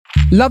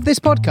Love this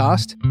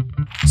podcast?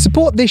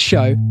 Support this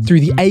show through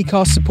the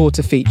Acast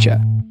supporter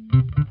feature.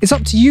 It's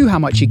up to you how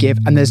much you give,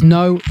 and there's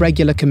no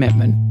regular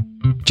commitment.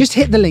 Just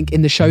hit the link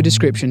in the show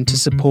description to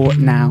support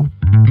now.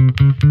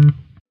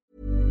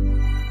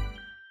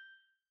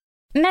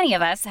 Many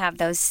of us have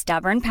those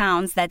stubborn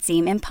pounds that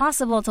seem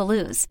impossible to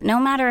lose, no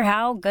matter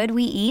how good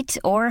we eat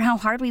or how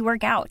hard we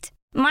work out.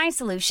 My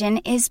solution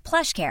is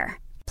PlushCare.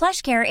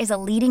 PlushCare is a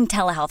leading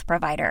telehealth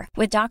provider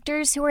with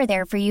doctors who are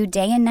there for you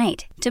day and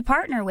night to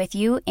partner with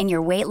you in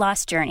your weight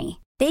loss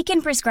journey. They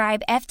can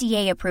prescribe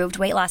FDA-approved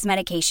weight loss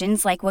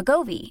medications like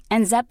Wegovy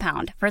and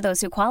Zepbound for those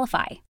who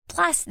qualify.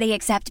 Plus, they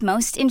accept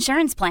most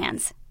insurance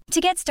plans.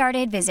 To get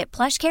started, visit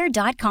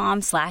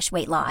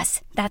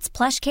plushcare.com/weightloss. That's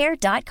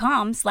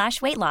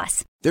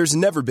plushcare.com/weightloss. There's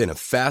never been a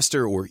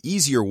faster or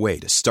easier way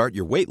to start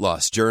your weight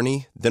loss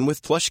journey than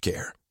with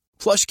PlushCare.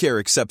 PlushCare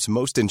accepts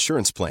most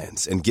insurance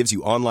plans and gives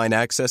you online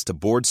access to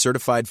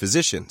board-certified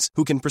physicians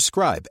who can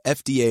prescribe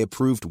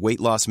FDA-approved weight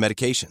loss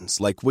medications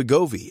like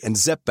Wegovy and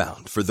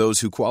Zepbound for those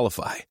who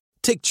qualify.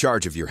 Take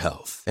charge of your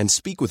health and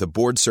speak with a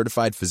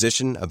board-certified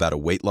physician about a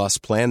weight loss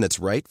plan that's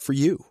right for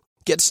you.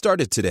 Get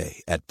started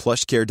today at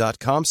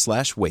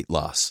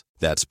plushcare.com/weightloss.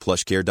 That's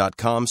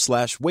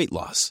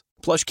plushcare.com/weightloss.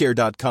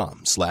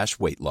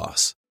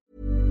 plushcare.com/weightloss.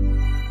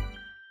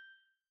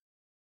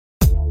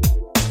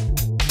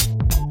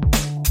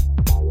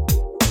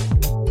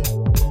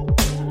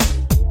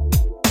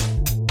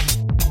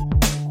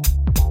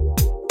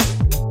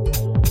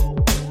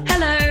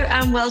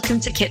 And welcome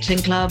to Kitchen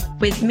Club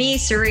with me,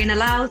 Serena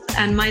Louth,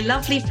 and my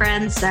lovely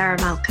friend, Sarah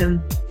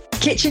Malcolm.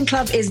 Kitchen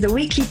Club is the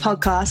weekly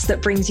podcast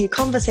that brings you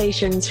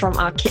conversations from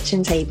our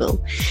kitchen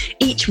table.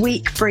 Each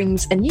week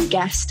brings a new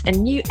guest, a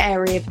new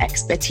area of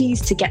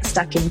expertise to get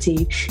stuck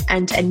into,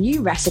 and a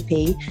new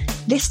recipe,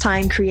 this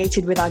time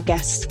created with our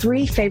guests'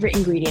 3 favourite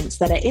ingredients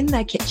that are in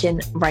their kitchen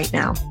right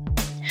now.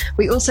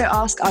 We also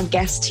ask our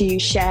guests to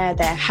share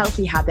their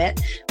healthy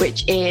habit,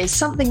 which is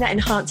something that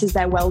enhances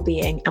their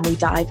well-being, and we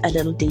dive a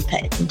little deeper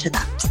into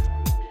that.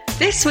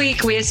 This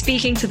week, we are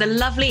speaking to the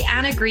lovely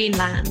Anna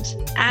Greenland.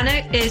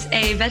 Anna is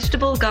a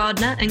vegetable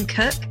gardener and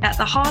cook at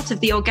the heart of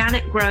the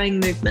organic growing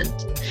movement.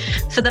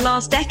 For the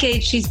last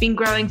decade, she's been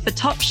growing for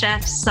top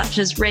chefs such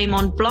as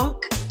Raymond Blanc,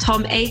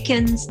 Tom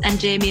Aikens, and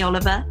Jamie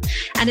Oliver,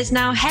 and is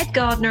now head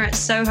gardener at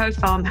Soho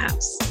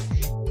Farmhouse.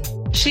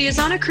 She is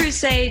on a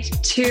crusade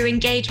to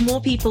engage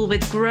more people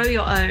with Grow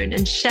Your Own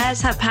and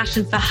shares her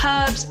passion for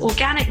herbs,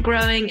 organic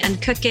growing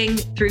and cooking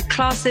through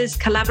classes,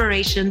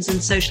 collaborations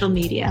and social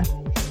media.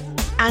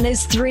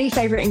 Anna's 3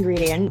 favourite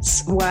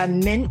ingredients were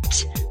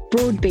mint,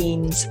 broad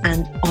beans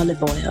and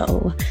olive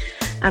oil.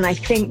 And I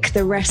think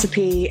the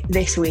recipe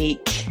this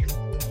week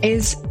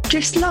is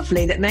just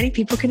lovely that many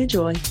people can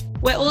enjoy.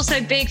 We're also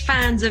big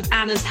fans of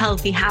Anna's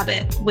healthy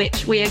habit,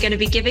 which we are going to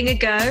be giving a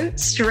go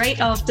straight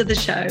after the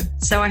show.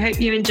 So I hope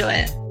you enjoy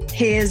it.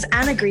 Here's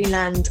Anna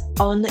Greenland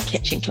on the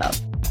Kitchen Club.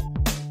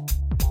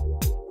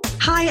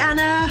 Hi,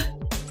 Anna.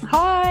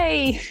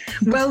 Hi.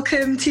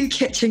 Welcome to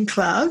Kitchen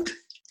Club.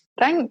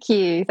 Thank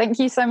you. Thank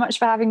you so much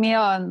for having me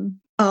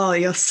on. Oh,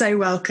 you're so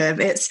welcome.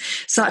 It's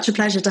such a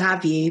pleasure to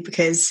have you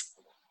because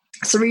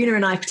Serena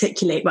and I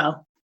particularly,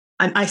 well,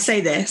 I say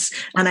this,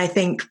 and I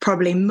think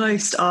probably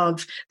most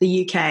of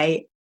the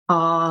UK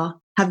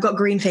have got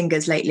green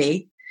fingers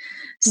lately.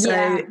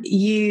 So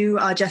You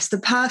are just the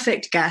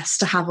perfect guest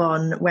to have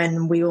on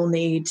when we all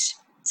need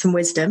some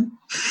wisdom.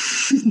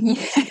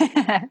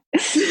 Yeah,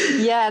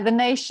 the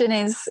nation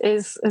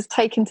has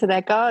taken to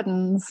their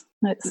gardens.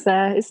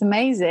 It's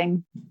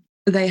amazing.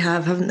 They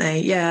have, haven't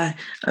they? Yeah.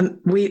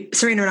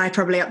 Serena and I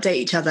probably update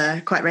each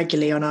other quite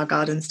regularly on our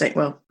garden state.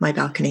 Well, my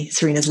balcony.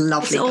 Serena's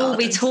lovely. It's all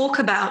we talk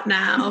about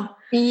now.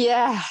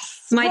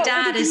 Yes. My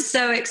dad is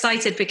so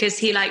excited because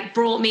he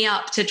brought me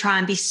up to try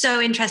and be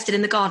so interested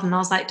in the garden. I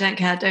was like, don't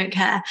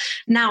care.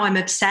 Now I'm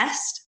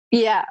obsessed.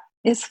 Yeah.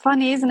 It's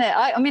funny, isn't it?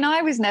 I mean,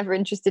 I was never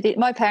interested.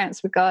 My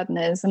parents were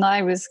gardeners and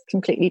I was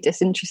completely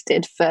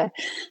disinterested for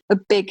a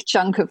big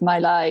chunk of my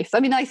life. I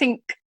mean, I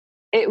think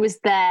it was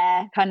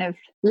there kind of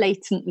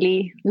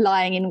latently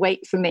lying in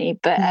wait for me.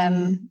 But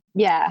I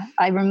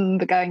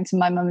remember going to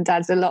my mum and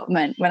dad's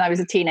allotment when I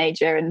was a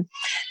teenager and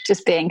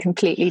just being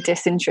completely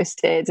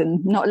disinterested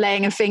and not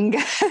laying a finger.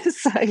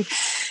 So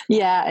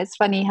yeah, it's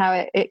funny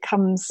how it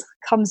comes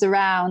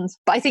around.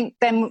 But I think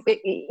then,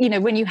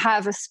 when you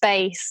have a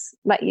space,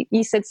 like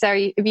you said,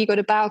 Sarah, have you got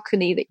a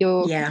balcony that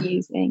you're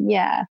using?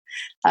 Yeah.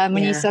 When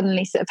you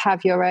suddenly sort of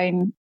have your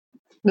own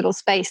little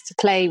space to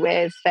play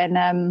with,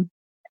 then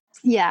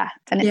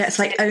it's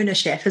like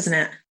ownership, isn't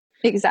it?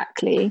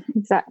 Exactly.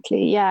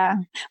 Yeah.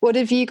 What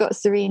have you got,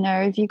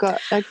 Serena? Have you got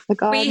a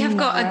garden? We have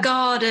got a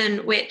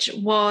garden which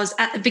was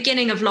at the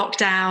beginning of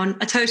lockdown,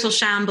 a total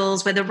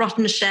shambles with a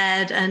rotten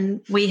shed,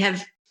 and we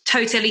have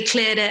totally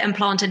cleared it and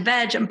planted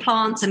veg and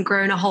plants and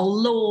grown a whole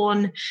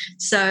lawn.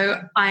 So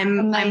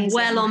I'm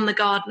well on the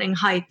gardening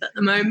hype at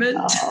the moment.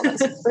 Oh,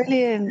 that's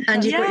brilliant.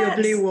 And you've got your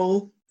blue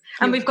wall.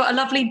 And we've got a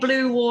lovely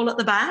blue wall at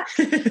the back.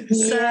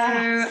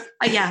 So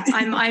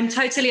I'm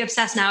totally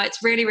obsessed now.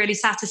 It's really, really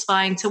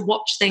satisfying to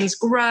watch things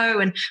grow.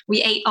 And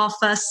we ate our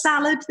first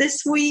salad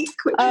this week,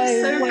 which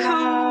is so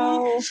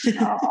cool.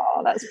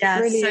 Oh, that's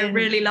brilliant. So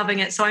really loving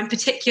it. So I'm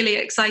particularly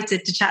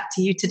excited to chat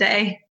to you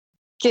today.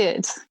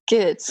 Good.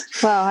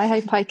 Well, I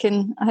hope I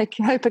can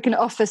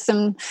offer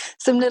some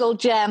little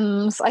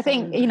gems. I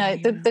think,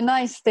 the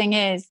nice thing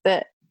is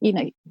that,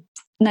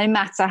 no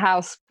matter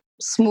how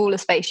smaller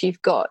space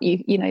you've got,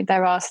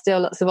 there are still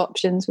lots of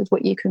options with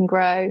what you can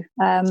grow.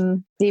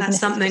 That's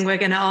something we're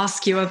going to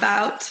ask you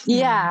about.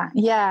 Yeah,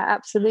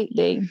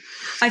 absolutely.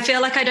 I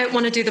feel like I don't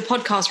want to do the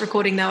podcast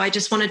recording though. I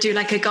just want to do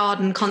like a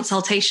garden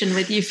consultation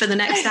with you for the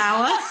next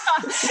hour.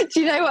 Do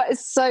you know what?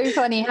 It's so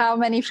funny how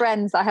many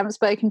friends I haven't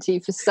spoken to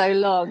for so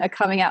long are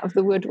coming out of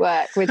the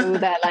woodwork with all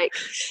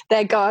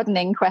their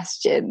gardening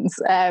questions.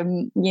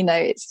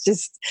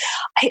 It's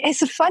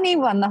a funny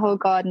one, the whole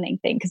gardening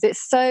thing, because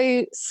it's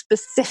so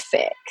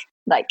specific.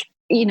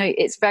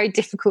 It's very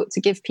difficult to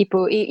give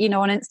people,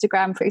 on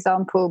Instagram, for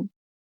example,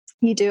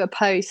 you do a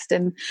post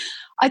and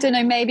I don't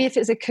know, maybe if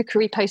it's a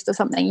cookery post or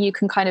something, you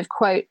can kind of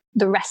quote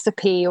the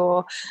recipe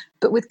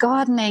but with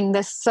gardening,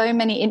 there's so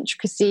many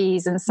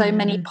intricacies and so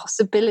many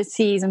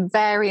possibilities and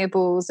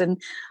variables.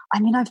 And I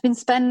mean, I've been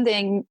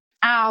spending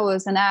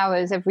hours and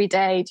hours every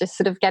day just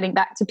sort of getting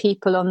back to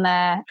people on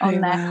their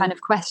kind of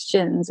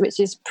questions, which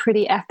is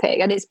pretty epic.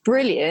 And it's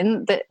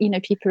brilliant that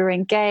people are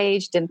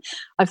engaged, and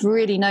I've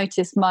really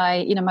noticed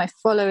my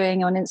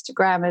following on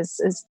Instagram has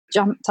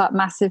jumped up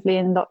massively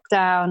in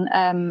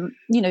lockdown.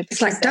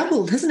 It's like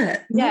doubled, hasn't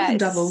it? More than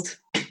doubled.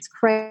 It's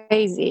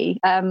crazy,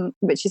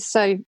 which is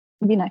so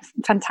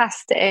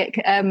fantastic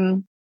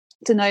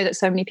to know that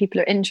so many people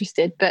are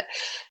interested. But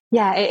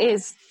yeah, it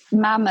is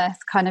mammoth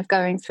kind of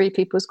going through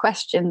people's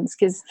questions,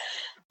 because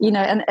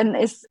and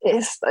it's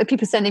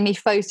people sending me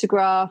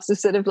photographs of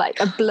sort of like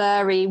a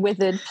blurry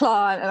withered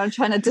plant, and I'm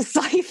trying to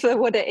decipher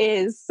what it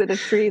is sort of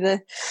through the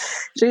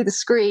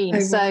screen.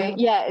 So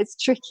yeah, it's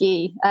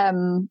tricky,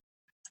 and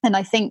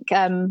I think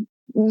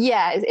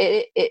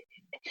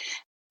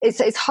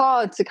it's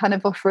hard to kind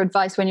of offer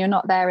advice when you're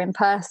not there in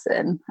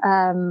person,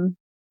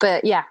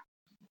 but yeah,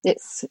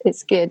 it's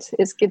good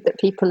that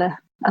people are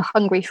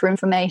hungry for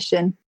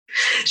information.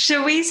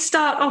 Shall we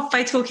start off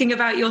by talking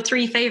about your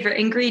 3 favorite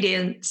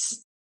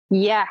ingredients?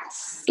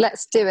 Yes,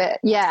 let's do it.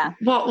 Yeah.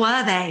 What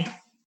were they?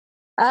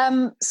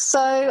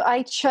 So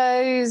I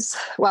chose,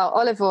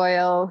 olive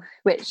oil,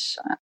 which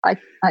I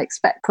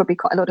expect probably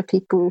quite a lot of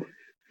people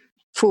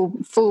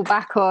fall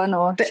back on.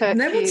 But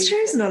no one's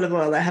chosen olive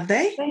oil, have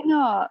they? They're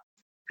not.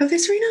 Have they,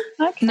 Serena?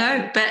 Okay.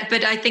 No,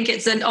 but I think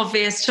it's an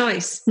obvious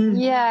choice.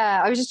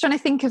 Yeah, I was just trying to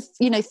think of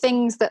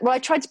things that. Well, I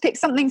tried to pick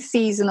something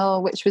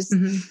seasonal, which was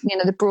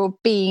the broad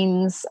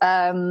beans,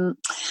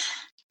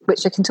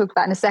 which I can talk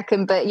about in a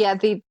second. But yeah,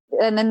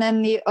 and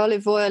then the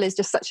olive oil is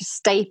just such a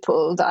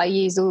staple that I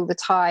use all the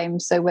time.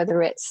 So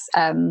whether it's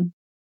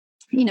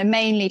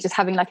mainly just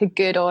having like a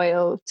good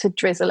oil to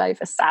drizzle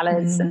over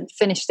salads and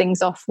finish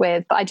things off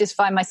with. But I just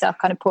find myself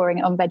kind of pouring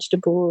it on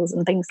vegetables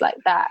and things like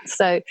that.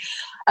 So,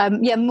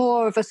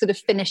 more of a sort of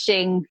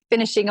finishing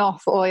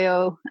off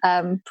oil,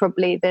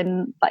 probably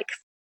than like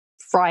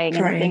frying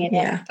anything in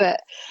it.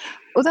 But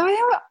although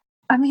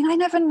I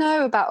never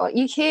know about what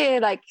you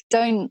hear, like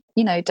don't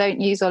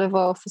use olive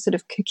oil for sort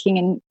of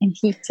cooking and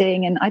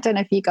heating. And I don't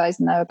know if you guys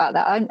know about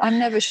that. I'm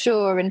never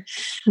sure. And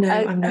no,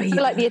 I'm not I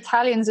feel like the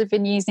Italians have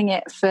been using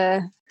it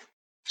for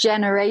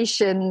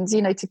generations,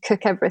 to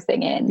cook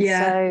everything in.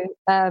 Yeah.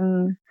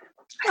 So,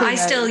 I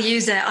still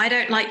use it. I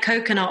don't like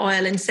coconut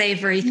oil in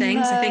savoury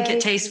things. I think it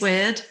tastes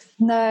weird.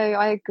 No,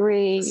 I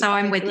agree. So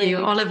I'm with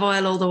you. Olive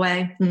oil all the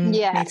way.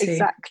 Yeah,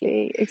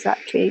 exactly.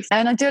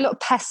 And I do a lot of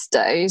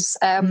pestos,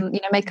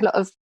 make a lot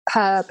of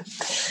herb,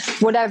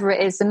 whatever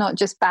it is, and not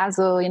just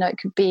basil, it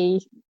could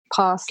be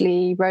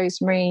parsley,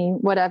 rosemary,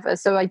 whatever.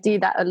 So I do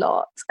that a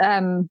lot.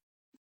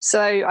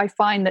 So I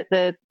find that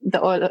the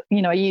oil,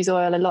 I use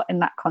oil a lot in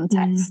that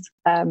context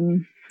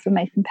for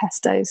making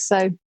pestos.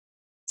 So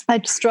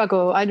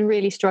I'd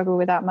really struggle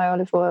without my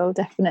olive oil,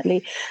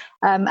 definitely.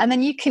 And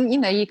then you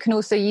can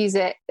also use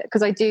it,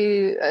 because I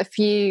do a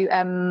few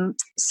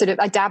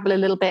I dabble a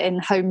little bit in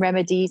home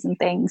remedies and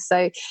things.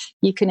 So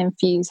you can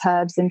infuse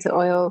herbs into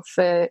oil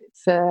for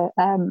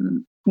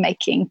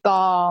making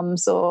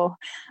balms or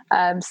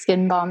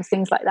skin balms,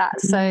 things like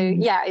that. So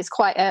yeah, it's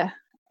quite a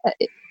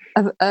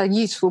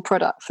useful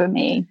product for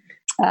me.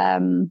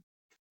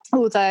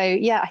 Although,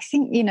 yeah, I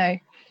think,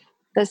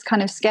 there's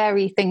kind of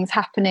scary things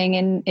happening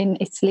in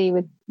Italy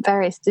with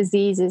various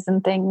diseases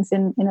and things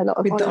in a lot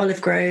of the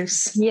olive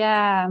groves.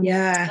 Yeah.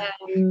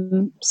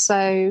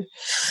 So,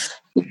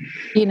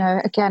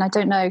 again, I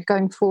don't know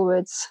going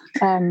forwards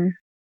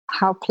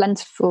how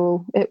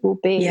plentiful it will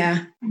be.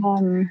 Yeah.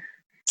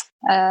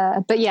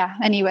 But yeah,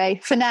 anyway,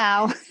 for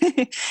now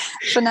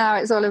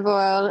it's olive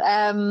oil.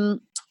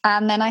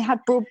 And then I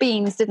had broad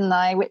beans, didn't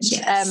I? Which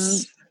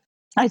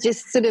I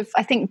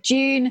think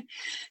June's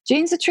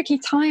a tricky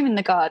time in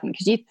the garden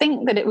because you'd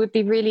think that it would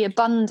be really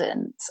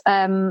abundant.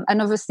 And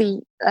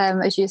obviously,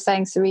 as you're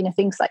saying, Serena,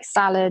 things like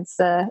salads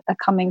are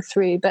coming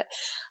through, but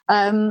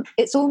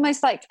it's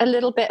almost like a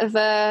little bit of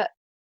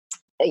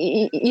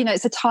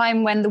it's a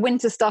time when the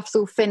winter stuff's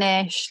all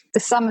finished, the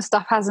summer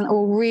stuff hasn't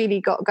all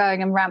really got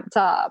going and ramped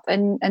up.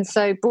 And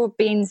so broad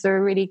beans are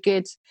a really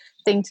good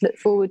thing to look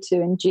forward to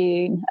in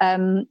June.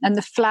 And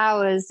the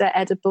flowers are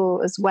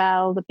edible as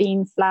well, the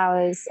bean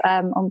flowers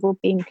on broad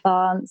bean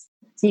plants.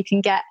 So you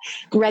can get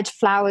red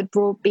flowered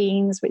broad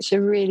beans, which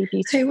are really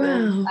beautiful.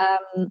 Oh,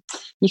 wow.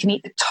 You can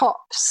eat the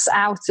tops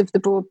out of the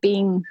broad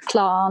bean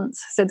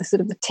plants, so the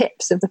sort of the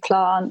tips of the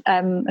plant,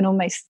 and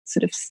almost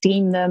sort of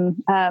steam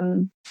them.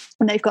 And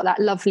they've got that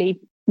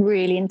lovely,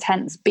 really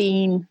intense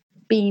bean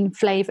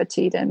flavour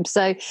to them.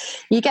 So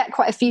you get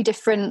quite a few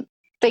different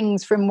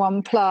things from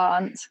one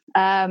plant.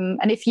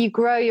 And if you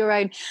grow your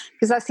own,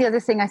 because that's the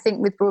other thing I think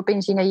with broad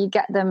beans, you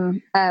get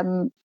them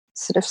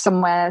sort of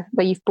somewhere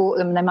where you've bought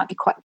them, they might be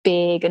quite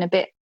big and a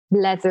bit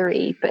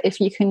leathery, but if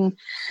you can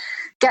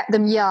get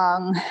them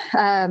young,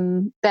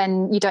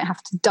 then you don't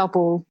have to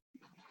double,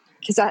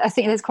 because I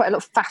think there's quite a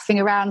lot of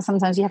faffing around.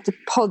 Sometimes you have to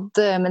pod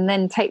them and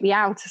then take the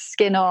outer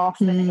skin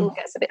off, and it all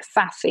gets a bit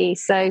faffy.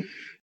 So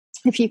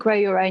if you grow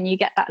your own, you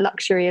get that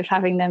luxury of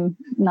having them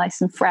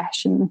nice and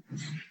fresh and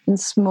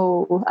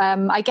small.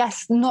 I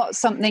guess not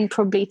something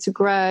probably to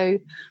grow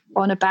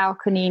on a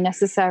balcony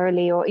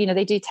necessarily, or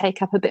they do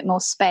take up a bit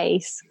more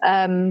space.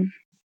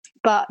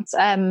 But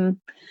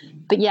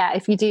yeah,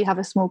 if you do have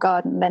a small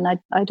garden, then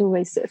I'd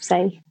always sort of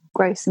say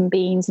grow some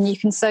beans, and you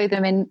can sow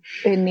them in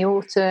the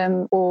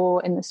autumn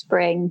or in the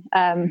spring.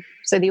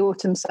 So the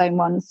autumn sown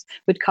ones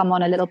would come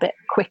on a little bit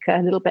quicker,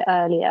 a little bit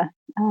earlier.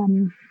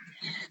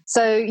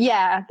 So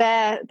yeah,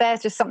 they're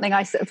just something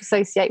I sort of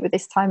associate with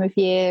this time of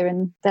year,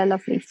 and they're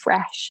lovely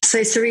fresh.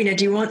 So Serena,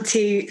 do you want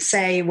to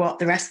say what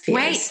the recipe is?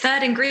 Wait,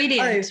 third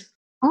ingredient.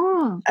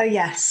 Oh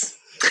yes.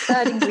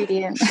 Third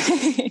ingredient.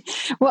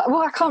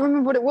 Well, I can't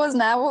remember what it was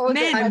now. What was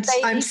mint.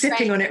 I'm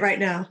sipping on it right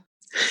now.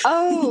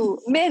 Oh,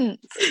 mint.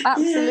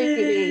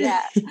 Absolutely,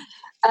 yeah.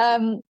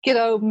 Good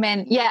old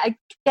mint. Yeah,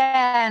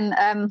 again,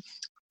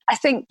 I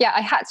think,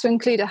 I had to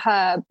include a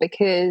herb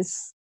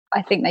because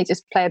I think they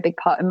just play a big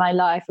part in my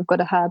life. I've got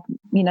a herb,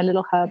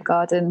 little herb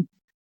garden.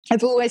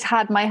 I've always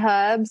had my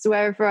herbs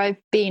wherever I've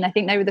been. I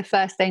think they were the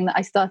first thing that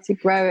I started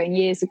growing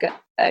years ago,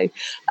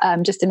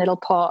 just in little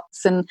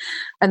pots. And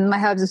my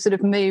herbs have sort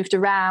of moved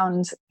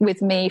around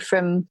with me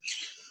from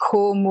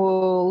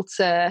Cornwall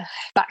to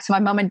back to my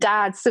mum and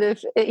dad's sort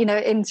of,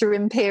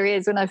 interim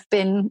periods when I've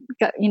been,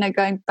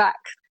 going back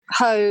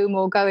home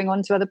or going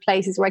on to other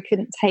places where I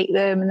couldn't take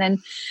them. And then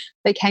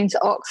they came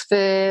to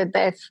Oxford.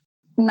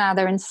 Now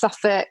they're in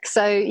Suffolk.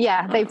 So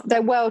yeah,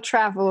 they're well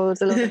travelled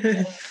a little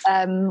bit.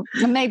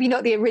 Maybe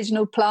not the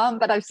original plant,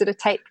 but I've sort of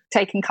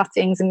taken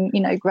cuttings and,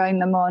 grown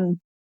them on.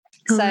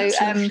 Oh,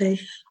 so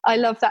I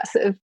love that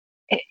sort of,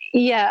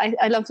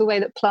 I love the way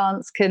that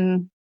plants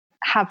can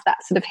have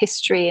that sort of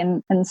history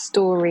and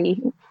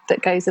story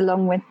that goes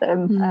along with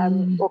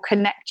them, or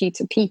connect you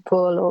to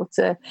people or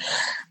to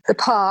the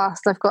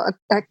past. I've got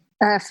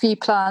a few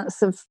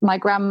plants of my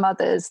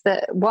grandmother's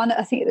that one,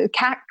 I think the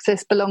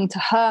cactus belonged to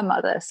her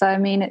mother. So, I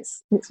mean,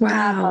 it's wow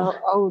how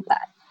old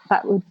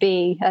that would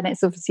be. And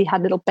it's obviously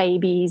had little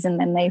babies, and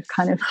then they've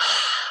kind of,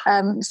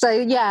 so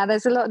yeah,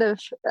 there's a lot of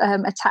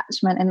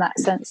attachment in that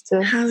sense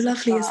to. How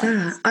lovely plants. Is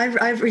that?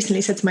 I've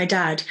recently said to my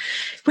dad,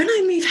 when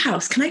I move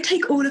house, can I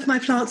take all of my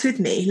plants with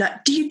me?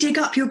 Like, do you dig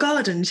up your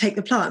garden and take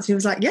the plants? And he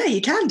was like, yeah, you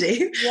can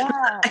do. Yeah.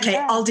 Okay,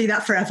 yeah. I'll do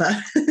that forever.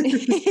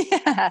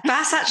 Yeah.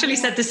 Bass actually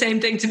said the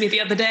same thing to me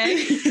the other day.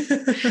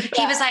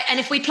 He was like, and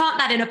if we plant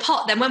that in a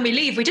pot, then when we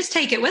leave, we just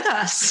take it with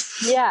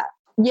us.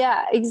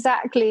 Yeah,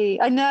 exactly.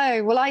 I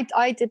know. Well,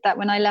 I did that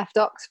when I left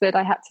Oxford.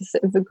 I had to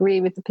sort of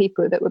agree with the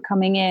people that were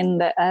coming in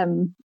that,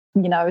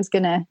 I was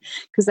going to,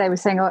 because they were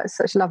saying, oh, it's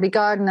such a lovely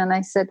garden. And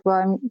I said, well,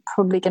 I'm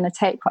probably going to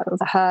take quite a lot of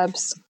the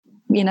herbs,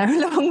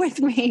 along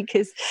with me,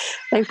 because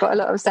they've got a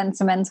lot of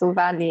sentimental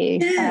value.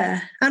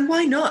 Yeah. And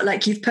why not?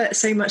 Like, you've put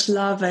so much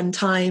love and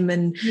time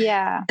and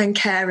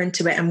care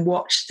into it and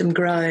watched them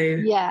grow.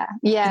 Yeah,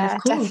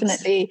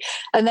 definitely.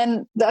 And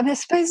then I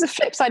suppose the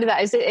flip side of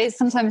that is it is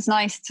sometimes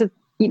nice to,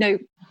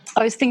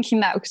 I was thinking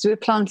that because we were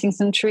planting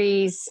some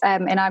trees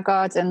in our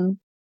garden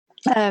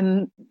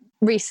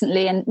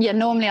recently, and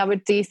normally I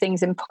would do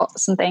things in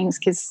pots and things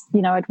because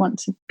I'd want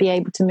to be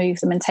able to move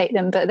them and take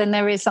them, but then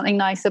there is something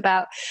nice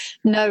about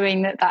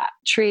knowing that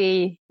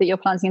tree that you're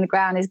planting in the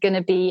ground is going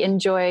to be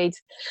enjoyed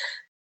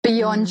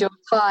beyond your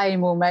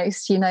time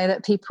almost,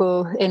 that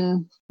people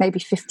in maybe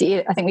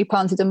 50, I think we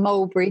planted a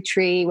mulberry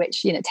tree,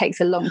 which,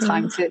 takes a long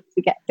time to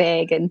get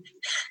big, and,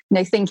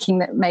 thinking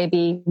that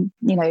maybe,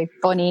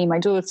 Bonnie, my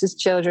daughter's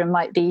children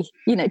might be,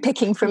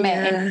 picking from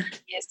it in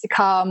years to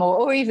come,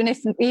 or even if,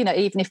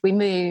 even if we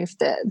move,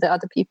 that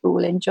other people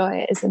will enjoy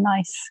it is a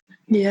nice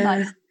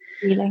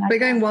feeling. We're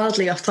going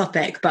wildly off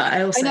topic, but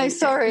I also... I know,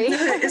 sorry.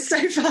 It's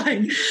so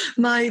fine.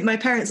 My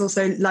parents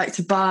also like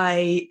to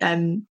buy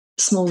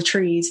small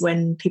trees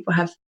when people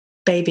have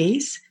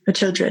babies or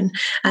children,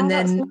 and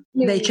then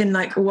lovely. they can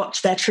like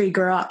watch their tree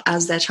grow up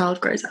as their child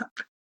grows up.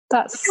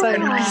 That's so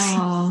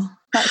nice.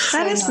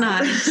 That is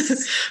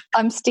nice.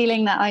 I'm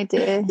stealing that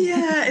idea.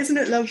 Yeah, isn't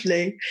it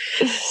lovely?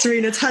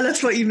 Serena, tell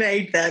us what you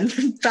made then.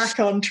 Back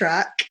on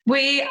track.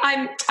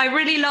 I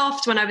really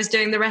laughed when I was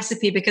doing the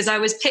recipe because I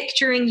was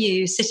picturing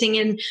you sitting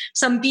in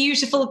some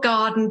beautiful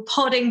garden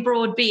podding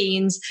broad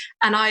beans,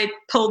 and I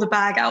pulled a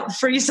bag out the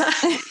freezer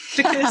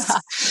because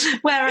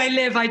where I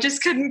live I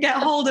just couldn't get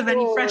hold of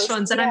any fresh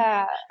ones, and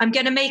I'm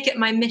going to make it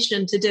my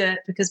mission to do it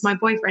because my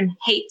boyfriend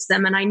hates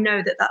them and I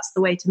know that that's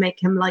the way to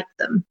make him like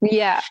them.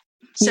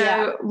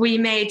 So we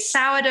made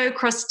sourdough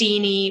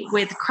crostini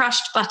with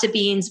crushed butter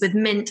beans with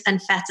mint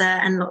and feta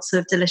and lots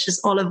of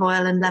delicious olive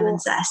oil and lemon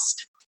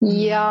zest.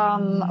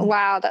 Yum.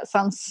 Wow, that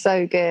sounds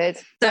so good.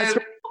 That's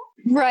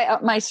right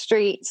up my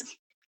street.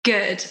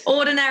 Good.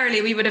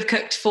 Ordinarily, we would have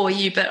cooked for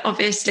you, but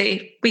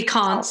obviously we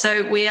can't.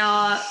 So we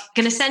are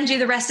going to send you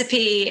the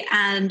recipe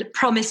and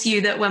promise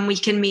you that when we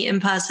can meet in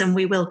person,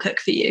 we will cook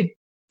for you.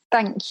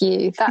 Thank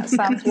you. That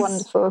sounds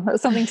wonderful.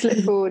 That's something to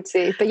look forward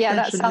to. But yeah,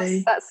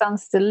 that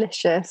sounds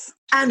delicious.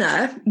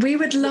 Anna, we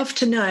would love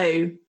to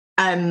know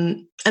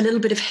a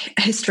little bit of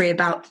history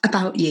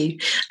about you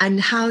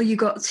and how you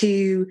got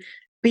to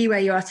be where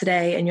you are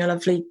today in your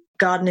lovely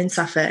garden in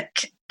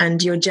Suffolk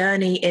and your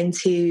journey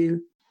into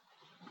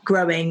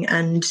growing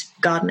and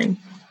gardening.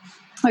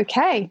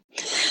 Okay.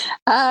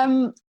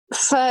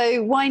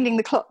 So winding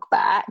the clock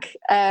back,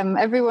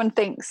 people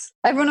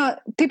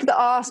that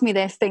ask me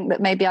this think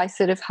that maybe I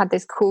sort of had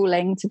this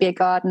calling to be a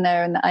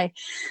gardener and that I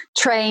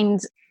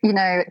trained,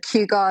 at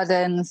Kew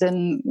Gardens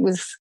and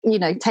was,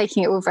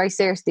 taking it all very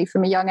seriously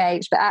from a young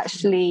age. But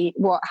actually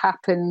what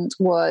happened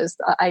was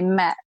I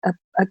met a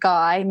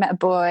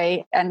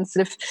boy and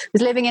sort of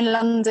was living in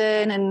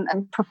London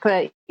and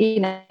proper,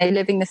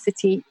 living the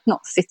city,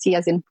 not city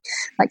as in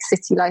like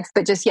city life,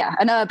 but just,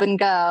 an urban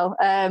girl.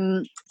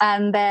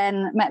 And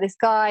then met this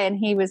guy and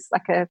he was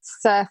like a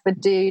surfer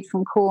dude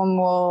from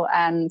Cornwall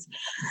and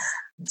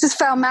just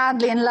fell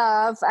madly in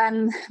love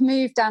and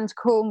moved down to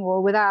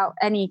Cornwall without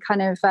any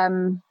kind of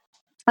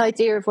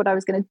idea of what I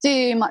was going to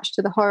do, much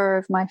to the horror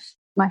of my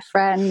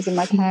friends and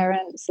my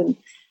parents. And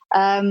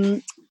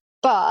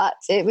but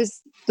it was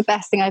the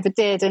best thing I ever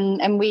did.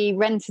 And we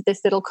rented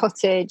this little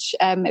cottage.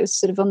 It was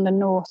sort of on the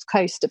north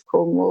coast of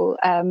Cornwall,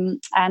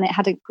 and it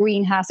had a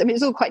greenhouse. I mean, it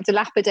was all quite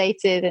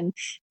dilapidated and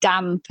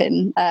damp, but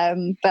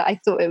I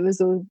thought it was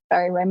all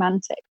very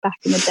romantic back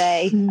in the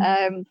day.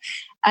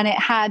 And it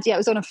had, it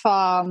was on a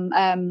farm,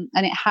 and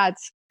it had,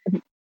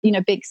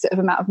 big sort of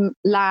amount of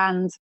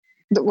land.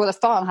 Well, the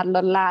farm had a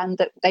lot of land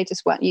that they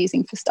just weren't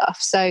using for stuff.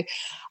 So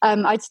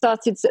I'd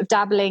started sort of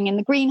dabbling in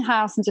the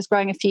greenhouse and just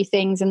growing a few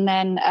things. And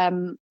then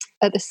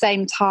at the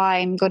same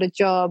time, got a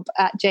job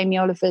at Jamie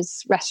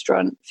Oliver's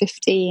restaurant,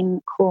 15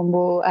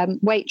 Cornwall,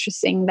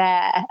 waitressing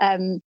there.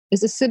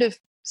 As a sort of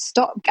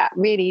stopgap,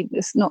 really,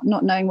 just not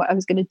knowing what I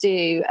was going to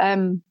do.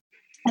 And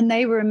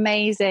they were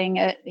amazing.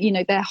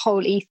 Their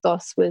whole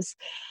ethos was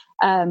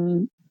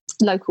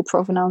local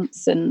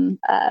provenance and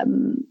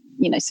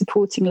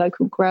supporting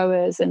local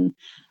growers. And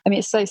I mean,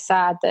 it's so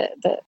sad that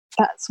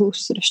that's all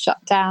sort of shut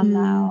down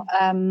now.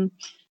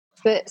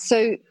 But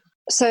so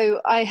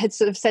I had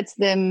sort of said to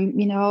them,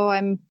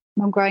 I'm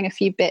growing a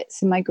few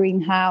bits in my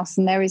greenhouse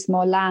and there is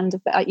more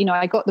land.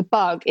 I got the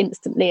bug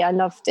instantly. I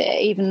loved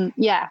it. Even,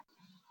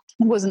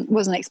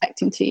 wasn't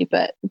expecting to,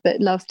 but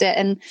loved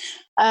it.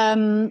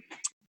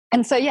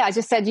 And so, I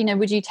just said,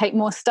 would you take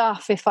more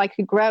stuff if I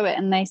could grow it?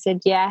 And they said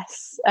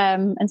yes.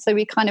 And so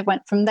we kind of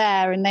went from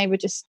there and they were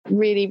just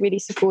really, really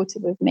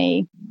supportive of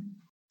me.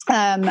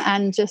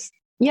 And just,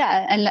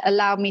 and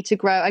allowed me to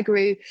grow. I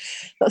grew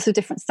lots of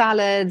different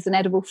salads and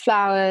edible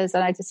flowers,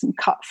 and I did some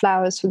cut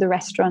flowers for the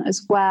restaurant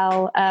as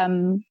well.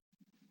 And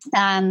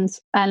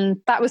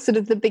that was sort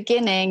of the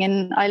beginning,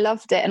 and I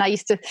loved it. And I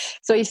used to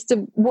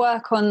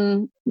work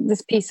on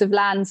this piece of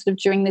land sort of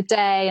during the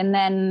day, and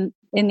then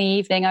in the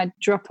evening I'd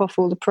drop off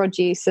all the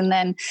produce. And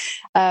then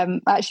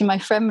actually my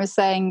friend was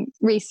saying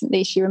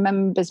recently she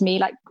remembers me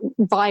like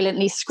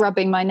violently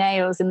scrubbing my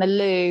nails in the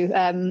loo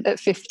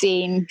at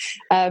 15,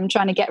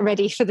 trying to get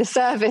ready for the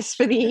service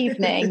for the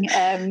evening.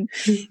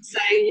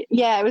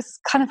 It was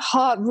kind of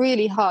hard,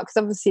 really hard, because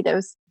obviously there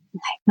was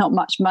not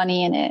much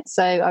money in it,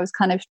 so I was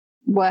kind of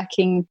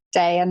working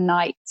day and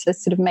night to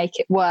sort of make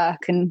it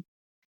work. And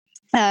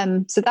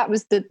so that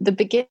was the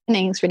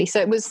beginnings, really. So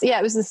it was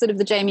the sort of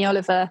the Jamie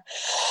Oliver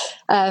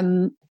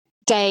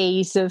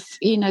days of,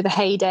 the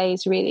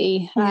heydays,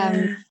 really.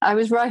 I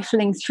was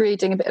rifling through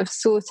doing a bit of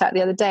sort out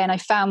the other day, and I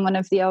found one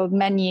of the old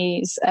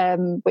menus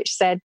which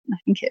said, I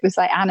think it was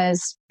like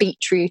Anna's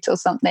beetroot or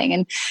something,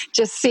 and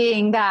just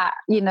seeing that,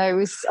 it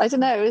was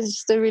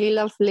just a really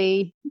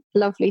lovely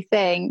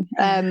thing.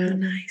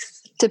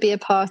 Nice to be a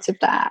part of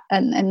that.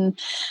 And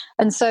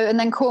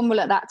then Cornwall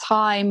at that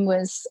time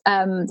was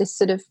this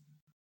sort of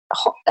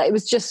it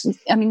was just,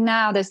 I mean,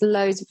 now there's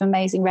loads of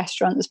amazing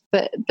restaurants,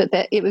 but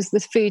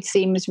the food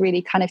scene was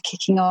really kind of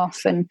kicking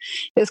off, and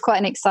it was quite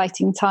an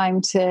exciting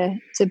time to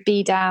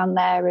be down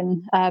there,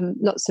 and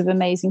lots of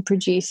amazing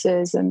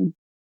producers. And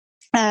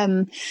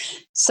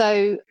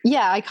so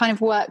yeah, I kind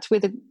of worked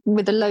with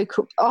a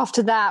local,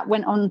 after that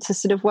went on to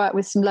sort of work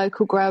with some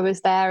local growers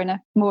there in a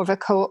more of a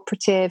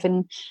cooperative,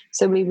 and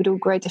so we would all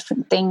grow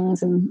different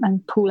things and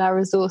pool our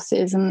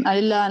resources, and I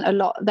learned a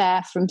lot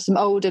there from some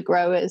older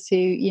growers who,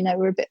 you know,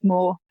 were a bit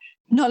more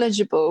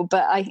knowledgeable.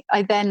 But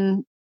I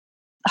then,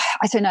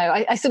 I don't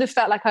know, I sort of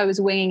felt like I was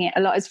winging it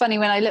a lot. It's funny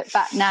when I look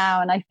back now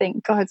and I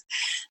think, God,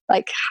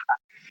 like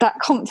that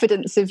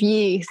confidence of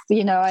youth,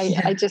 you know,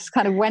 I just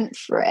kind of went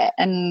for it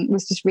and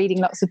was just reading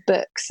lots of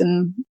books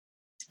and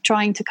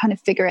trying to kind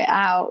of figure it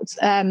out.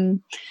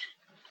 But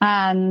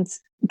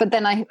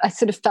then I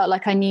sort of felt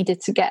like I needed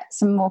to get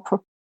some more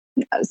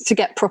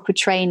proper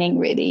training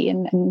really,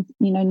 and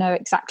you know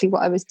exactly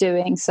what I was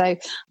doing. So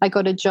I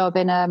got a job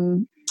in a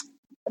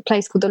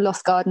place called the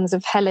Lost Gardens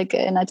of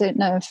Heligan. I don't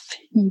know if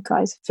you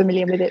guys are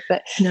familiar with it,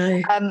 but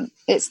no.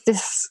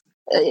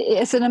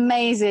 It's an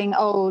amazing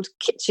old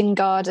kitchen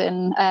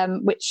garden,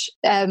 which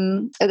at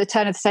the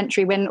turn of the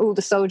century, when all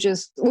the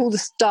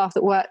staff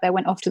that worked there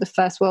went off to the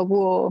First World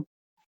War,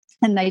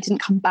 and they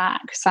didn't come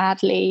back,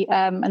 sadly.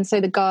 And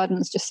so the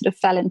gardens just sort of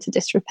fell into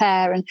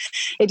disrepair, and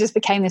it just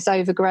became this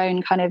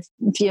overgrown kind of,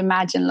 if you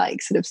imagine,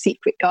 like sort of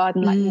secret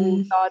garden, like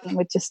walled garden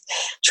with just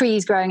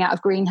trees growing out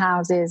of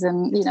greenhouses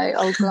and, you know,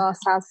 old glass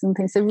houses and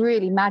things. So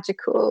really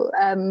magical.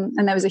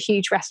 And there was a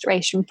huge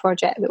restoration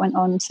project that went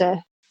on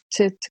to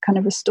kind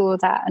of restore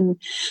that.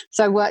 And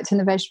so I worked in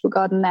the vegetable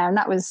garden there, and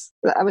that was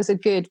a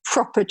good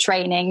proper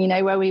training, you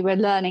know, where we were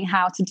learning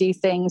how to do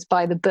things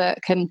by the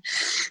book and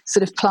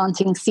sort of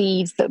planting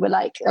seeds that were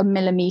like a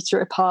millimeter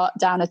apart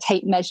down a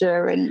tape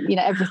measure, and, you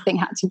know, everything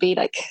had to be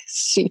like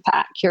super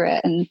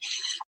accurate and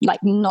like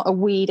not a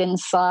weed in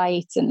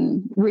sight,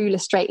 and ruler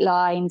straight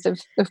lines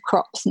of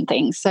crops and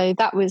things. So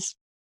that was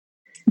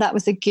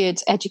a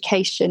good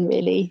education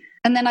really.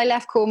 And then I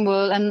left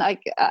Cornwall, and I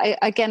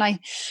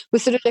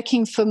was sort of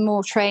looking for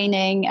more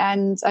training,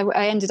 and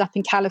I ended up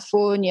in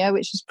California,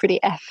 which was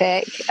pretty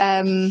epic,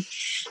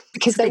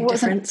 because there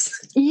wasn't.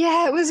 Difference.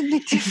 Yeah, it was a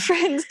big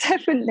difference,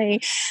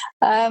 definitely.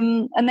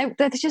 And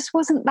there just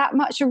wasn't that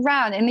much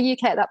around in the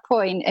UK at that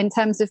point in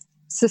terms of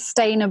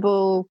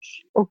sustainable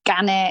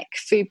organic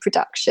food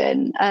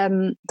production.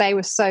 They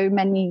were so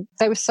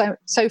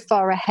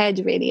far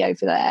ahead really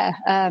over there,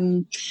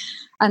 and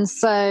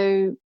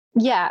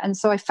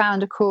so I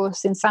found a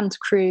course in Santa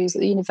Cruz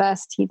at the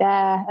university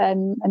there,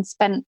 and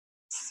spent,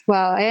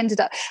 well, I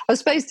was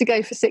supposed to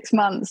go for 6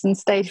 months and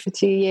stayed for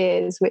 2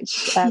 years,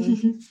 which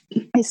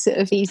is sort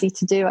of easy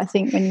to do, I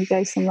think, when you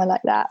go somewhere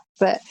like that.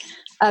 But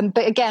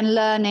again,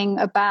 learning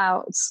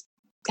about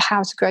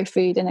how to grow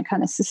food in a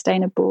kind of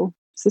sustainable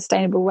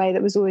way,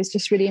 that was always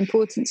just really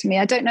important to me.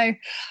 I don't know,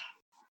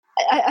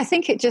 I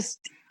think it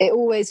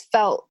always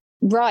felt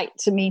right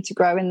to me to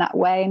grow in that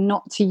way, and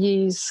not to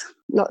use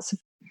lots of,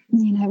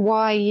 you know,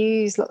 why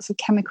use lots of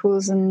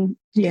chemicals and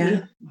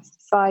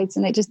pesticides?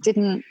 And it just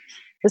didn't,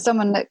 as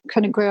someone that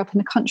kind of grew up in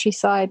the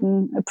countryside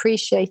and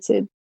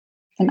appreciated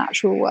the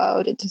natural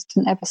world, it just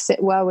didn't ever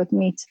sit well with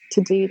me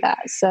to do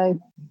that. So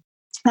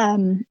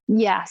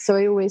so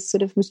I always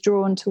sort of was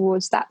drawn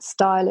towards that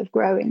style of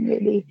growing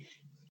really.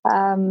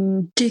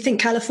 Do you think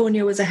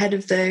California was ahead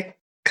of the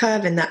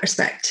curve in that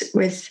respect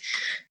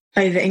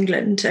over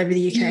England, over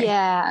the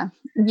UK?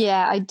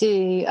 Yeah, I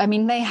do. I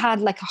mean, they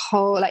had like a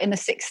whole, like in the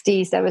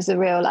 60s, there was a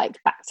real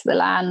like back to the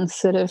land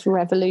sort of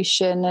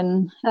revolution.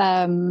 And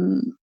I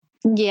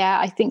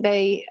think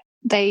they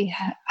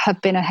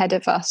have been ahead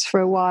of us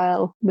for a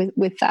while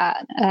with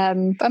that. I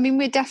mean,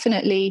 we're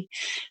definitely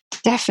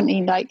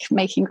like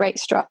making great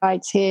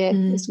strides here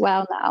as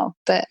well now.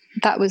 But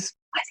that was,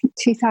 I think,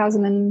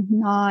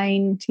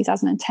 2009,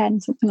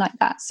 2010, something like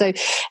that. So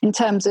in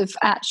terms of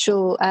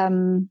actual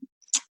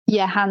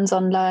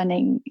hands-on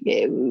learning,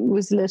 it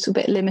was a little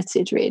bit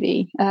limited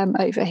really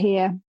over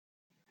here.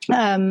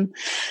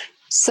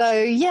 So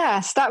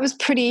yes, that was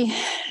pretty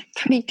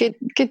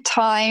good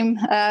time.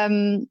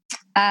 And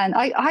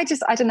I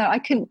don't know, I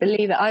couldn't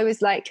believe it. I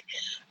was like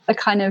a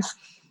kind of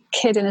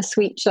kid in a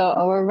sweet shop,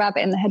 or a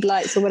rabbit in the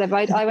headlights, or whatever.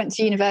 I went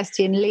to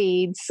university in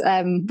Leeds,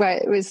 where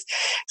it was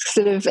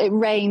sort of, it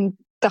rained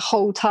the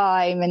whole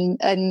time,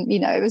 and you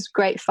know, it was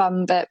great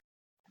fun. But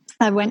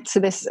I went to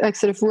this, I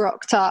sort of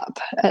rocked up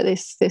at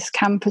this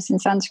campus in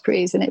Santa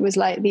Cruz, and it was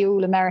like the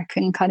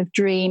all-American kind of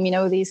dream, you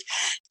know, these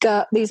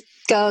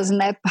girls in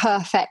their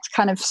perfect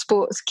kind of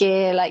sports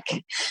gear,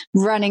 like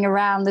running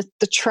around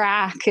the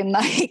track, and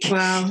like,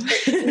 wow.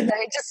 You know,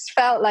 it just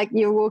felt like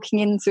you're walking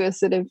into a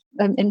sort of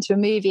into a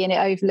movie, and it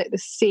overlooked the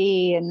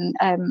sea, and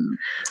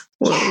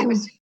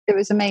it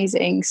was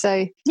amazing.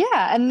 So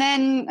yeah, and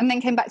then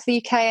came back to the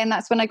UK, and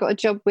that's when I got a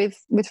job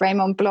with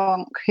Raymond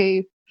Blanc,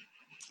 who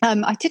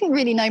I didn't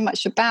really know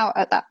much about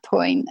at that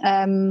point.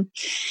 And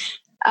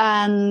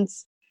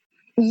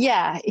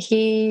yeah,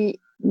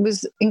 he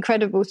was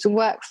incredible to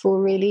work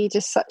for, really.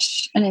 Just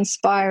such an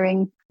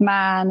inspiring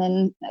man,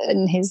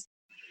 and his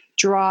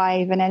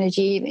drive and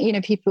energy. You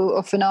know, people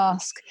often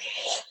ask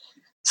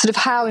sort of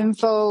how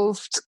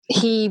involved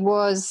he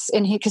was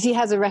in, because he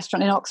has a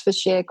restaurant in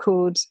Oxfordshire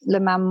called Le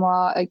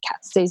Manoir aux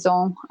Quatre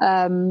Saisons.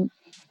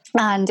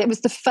 And it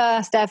was the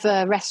first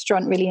ever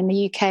restaurant really in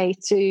the UK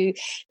to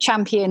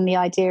champion the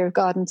idea of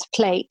garden to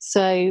plate.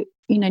 So,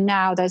 you know,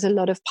 now there's a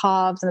lot of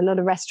pubs and a lot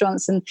of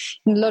restaurants and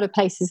a lot of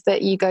places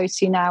that you go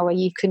to now where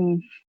you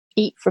can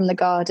eat from the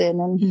garden,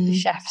 and the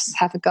chefs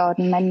have a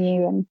garden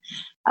menu.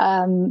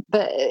 And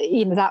but,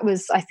 you know, that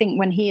was, I think,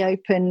 when he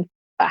opened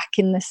back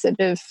in the sort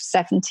of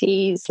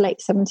 70s, late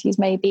 70s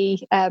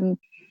maybe,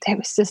 it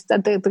was just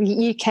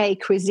the UK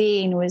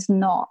cuisine was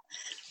not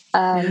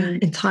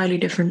entirely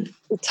different,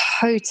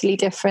 totally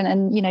different.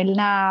 And you know,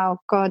 now,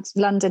 God,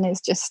 London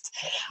is just,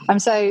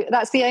 so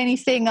that's the only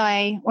thing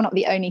not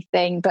the only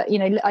thing, but you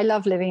know, I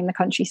love living in the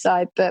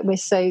countryside, but we're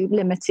so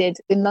limited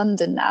in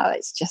London now.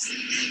 It's just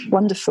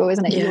wonderful,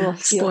 isn't it? Your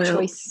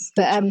choice.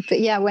 But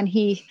yeah, when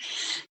he,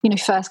 you know,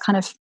 first kind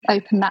of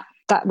opened that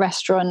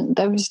restaurant,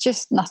 there was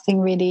just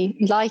nothing really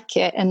like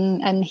it,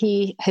 and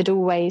he had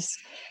always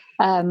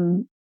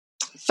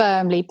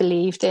firmly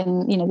believed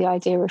in, you know, the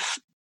idea of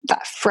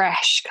that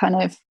fresh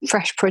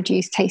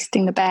produce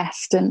tasting the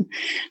best. And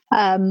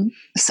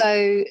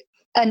so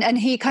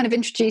he kind of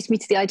introduced me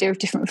to the idea of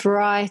different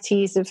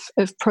varieties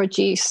of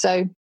produce.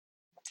 So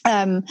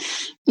you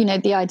know,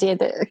 the idea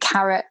that a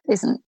carrot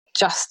isn't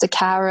just a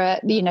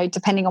carrot, you know,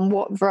 depending on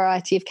what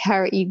variety of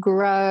carrot you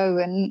grow.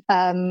 And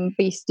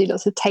we used to do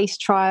lots of taste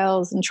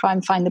trials and try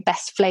and find the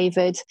best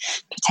flavored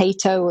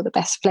potato or the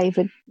best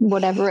flavored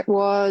whatever it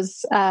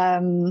was.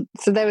 So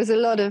there was a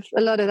lot of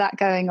that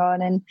going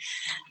on.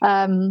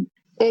 And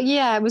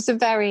it was a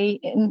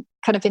very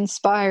kind of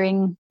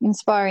inspiring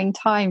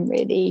time,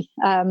 really.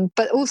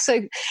 But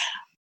also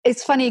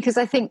it's funny because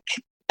I think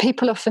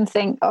people often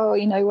think, oh,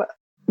 you know,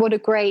 what a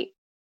great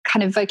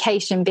kind of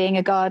vocation being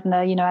a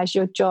gardener, you know, as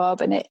your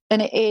job, and it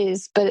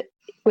is, but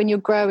when you're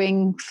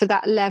growing for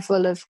that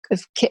level of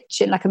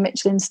kitchen, like a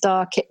Michelin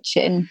star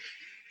kitchen,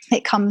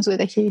 it comes with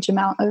a huge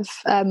amount of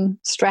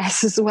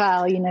stress as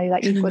well, you know,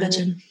 like you've got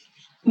to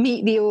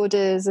meet the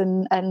orders,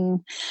 and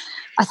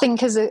I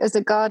think as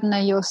a gardener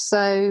you're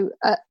so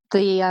at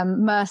the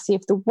mercy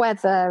of the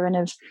weather and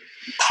of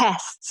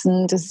pests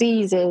and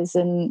diseases,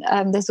 and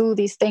there's all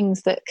these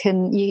things that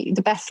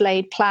the best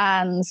laid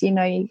plans, you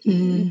know,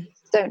 you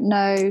don't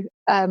know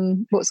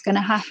what's going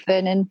to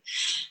happen. And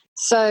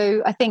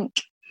so I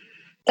think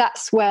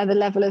that's where the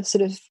level of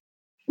sort of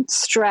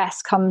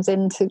stress comes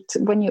into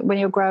when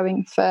you're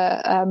growing for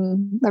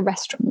a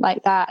restaurant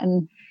like that.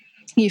 And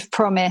you've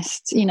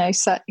promised, you know,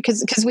 so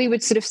because we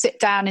would sort of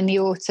sit down in the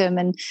autumn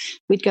and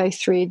we'd go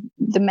through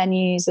the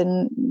menus,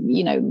 and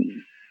you know,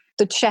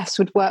 the chefs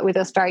would work with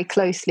us very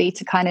closely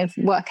to kind of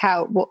work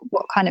out what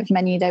kind of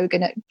menu they were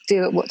going to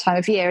do at what time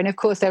of year. And of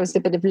course there was a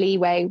bit of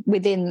leeway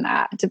within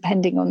that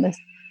depending on the,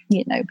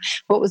 you know,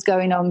 what was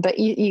going on, but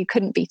you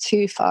couldn't be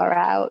too far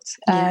out.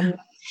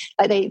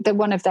 Like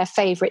one of their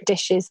favorite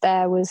dishes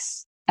there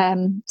was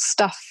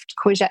stuffed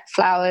courgette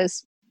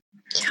flowers,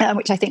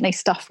 which I think they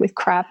stuffed with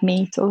crab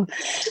meat or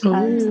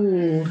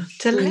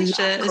delicious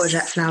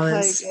courgette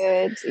flowers. So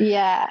good,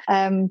 yeah.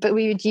 But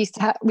we used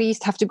to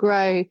have to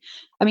grow.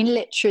 I mean,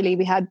 literally,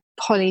 we had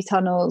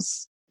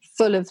polytunnels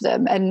full of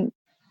them, and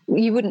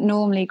you wouldn't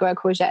normally grow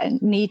courgette and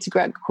need to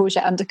grow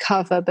courgette under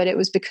cover, but it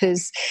was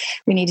because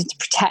we needed to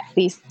protect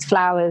these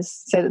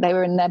flowers so that they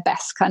were in their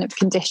best kind of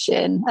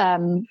condition.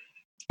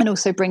 And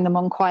also bring them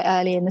on quite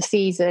early in the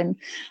season.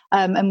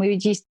 And we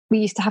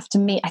used to have to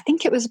meet, I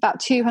think it was about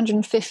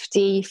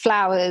 250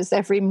 flowers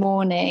every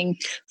morning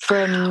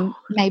from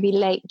maybe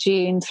late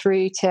June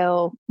through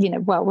till, you know,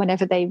 well,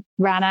 whenever they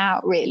ran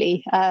out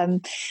really,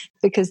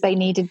 because they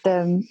needed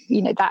them,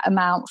 you know, that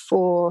amount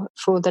for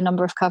the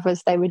number of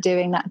covers they were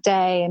doing that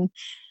day. And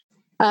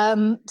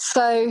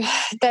so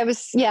there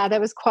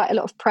was quite a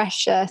lot of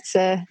pressure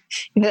to,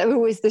 you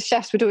know, the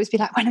chefs would always be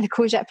like, when are the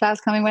courgette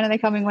flowers coming? When are they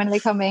coming? When are they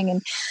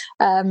coming?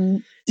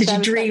 And did you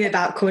dream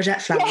about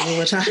courgette flowers all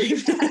the time?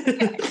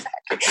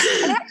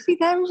 And actually,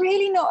 they're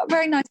really not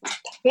very nice to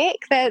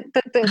pick.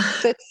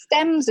 The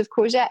stems of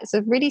courgettes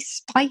are really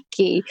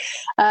spiky.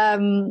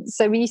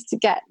 So we used to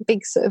get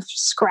big sort of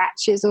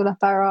scratches all up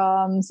our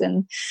arms,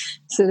 and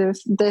sort of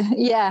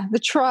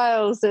the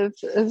trials of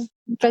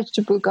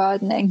vegetable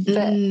gardening.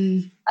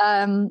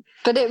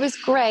 But it was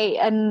great.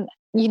 And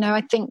you know,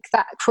 I think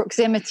that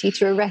proximity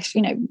to a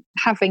restaurant, you know,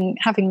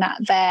 having that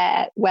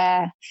there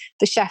where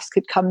the chefs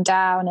could come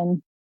down,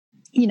 and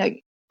you know,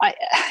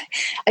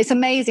 it's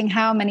amazing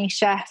how many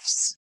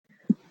chefs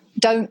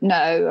don't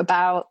know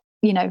about,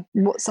 you know,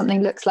 what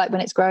something looks like when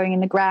it's growing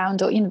in the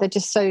ground, or you know, they're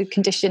just so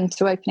conditioned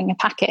to opening a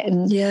packet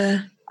and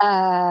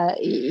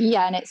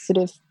and it's sort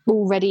of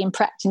all ready and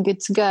prepped and good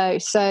to go.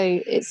 So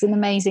it's an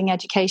amazing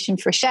education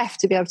for a chef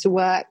to be able to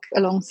work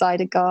alongside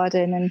a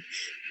garden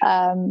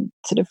and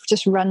sort of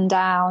just run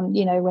down,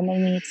 you know, when they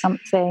need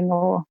something.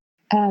 Or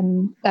I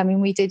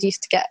mean, we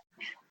used to get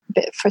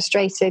bit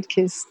frustrated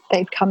because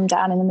they'd come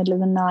down in the middle of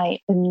the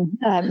night, and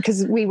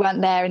because we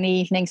weren't there in the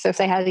evening, so if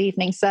they had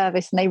evening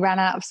service and they ran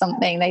out of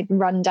something, they'd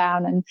run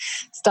down and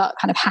start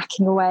kind of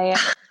hacking away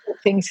at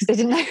things because they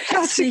didn't know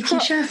how to sneaky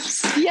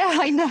chefs. Yeah,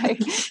 I know.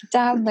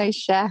 Damn those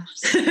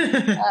chefs.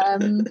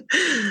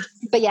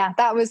 But yeah,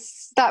 that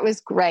was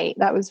great.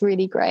 That was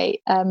really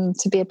great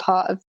to be a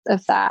part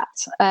of that.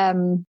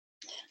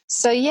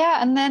 So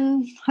yeah, and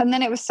then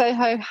it was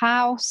Soho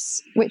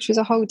House, which was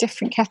a whole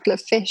different kettle of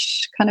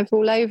fish, kind of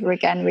all over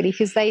again, really,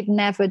 because they'd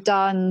never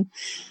done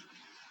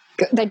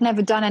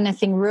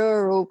anything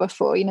rural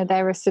before. You know,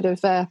 they were sort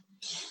of a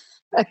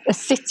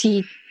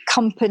city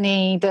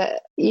company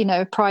that, you know,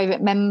 a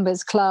private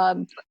members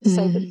club.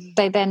 So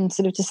they then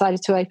sort of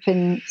decided to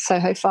open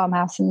Soho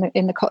Farmhouse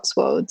in the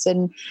Cotswolds,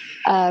 and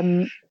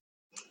I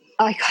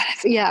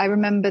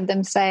remember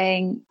them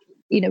saying,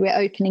 you know, we're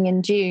opening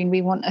in June.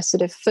 We want a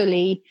sort of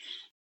fully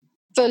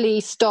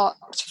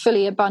stocked,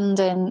 fully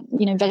abundant,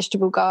 you know,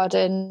 vegetable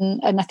garden.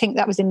 And I think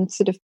that was in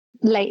sort of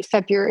late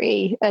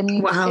February.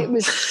 And It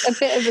was a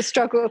bit of a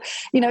struggle.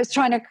 You know, it's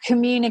trying to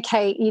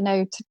communicate, you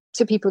know,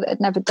 to people that had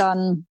never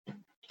done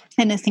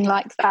anything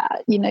like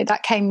that. You know,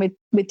 that came with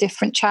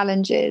different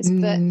challenges.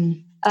 But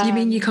you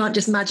mean you can't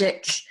just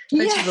magic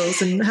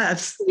vegetables and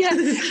herbs? Yeah.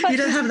 You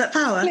don't have that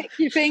power. Click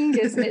your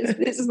fingers and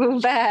it's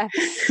all there.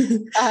 So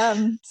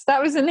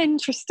that was an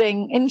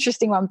interesting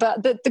one.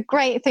 But the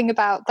great thing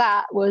about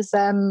that was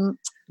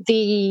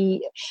the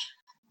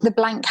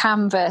blank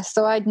canvas.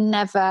 So I'd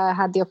never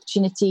had the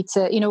opportunity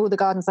to, you know, all the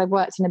gardens I've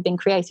worked in have been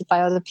created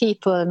by other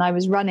people, and I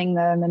was running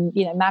them and,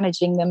 you know,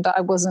 managing them, but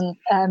I wasn't,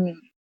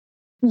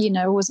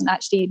 wasn't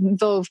actually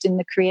involved in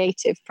the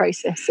creative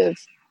process of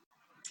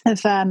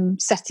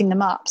setting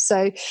them up.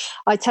 So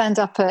I turned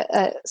up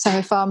at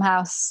Soho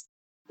Farmhouse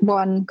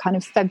one kind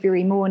of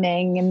February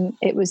morning, and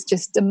it was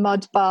just a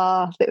mud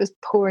bath. It was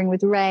pouring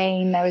with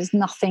rain. There was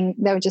nothing.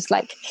 There were just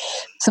like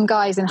some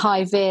guys in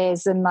high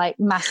vis and like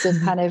massive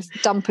kind of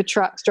dumper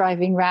trucks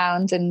driving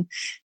around. And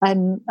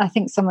I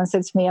think someone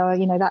said to me, "Oh,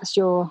 you know, that's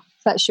your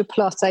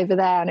plot over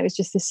there." And it was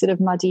just this sort of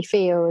muddy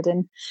field.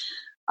 And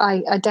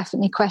I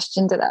definitely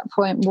questioned at that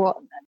point what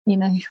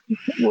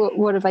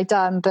have I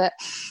done? But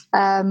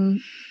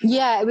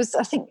it was,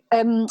 I think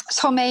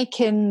Tom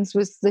Akins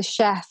was the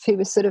chef who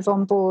was sort of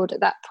on board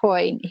at that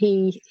point.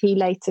 He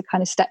later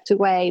kind of stepped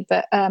away,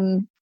 but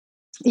I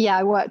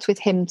worked with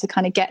him to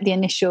kind of get the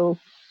initial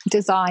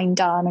design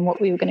done and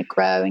what we were going to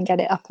grow and get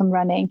it up and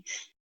running.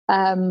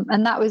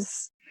 And that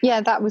was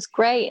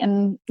great.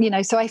 And, you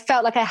know, so I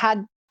felt like I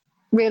had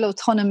real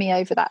autonomy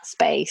over that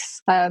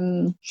space.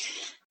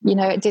 You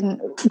know, it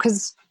didn't,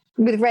 because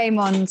with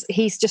Raymond,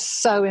 he's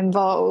just so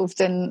involved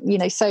and, you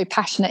know, so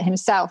passionate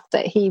himself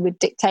that he would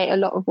dictate a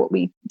lot of what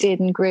we did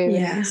and grew.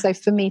 Yeah. And so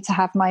for me to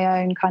have my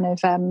own kind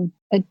of, my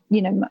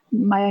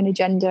own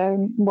agenda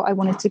and what I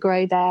wanted to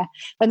grow there.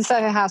 And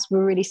Soho House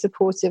were really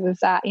supportive of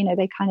that. You know,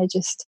 they kind of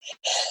just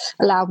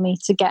allowed me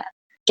to get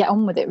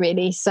on with it,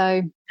 really.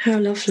 So how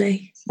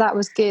lovely. That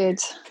was good.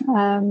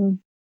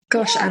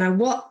 Gosh, Anna,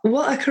 what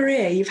a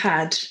career you've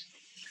had.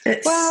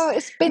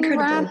 It's been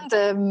incredible.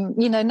 Random,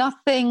 you know,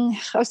 nothing.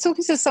 I was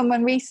talking to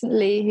someone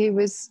recently who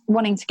was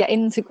wanting to get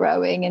into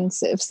growing and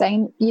sort of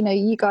saying, you know,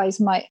 you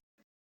guys might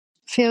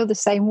feel the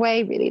same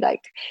way, really,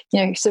 like,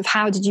 you know, sort of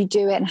how did you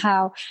do it and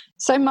how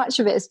so much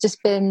of it has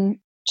just been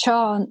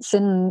chance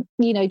and,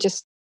 you know,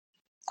 just,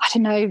 I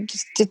don't know,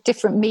 just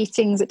different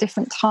meetings at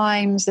different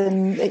times,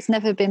 and it's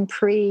never been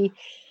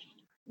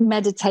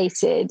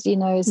premeditated, you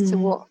know, as to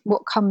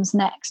what comes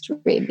next,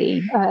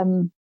 really.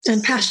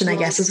 And passion, I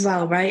guess, as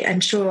well, right? I'm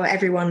sure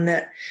everyone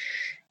that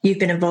you've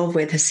been involved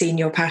with has seen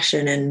your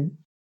passion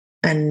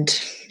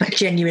and like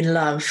genuine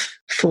love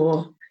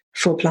for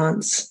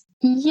plants.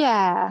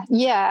 Yeah,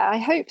 I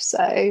hope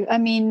so. I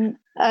mean,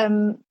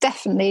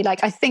 definitely.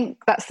 Like, I think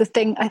that's the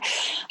thing. I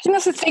think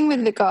that's the thing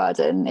with the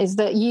garden is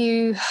that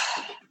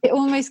it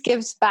almost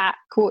gives back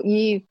what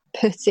you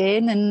put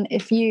in, and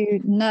if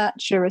you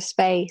nurture a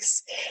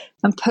space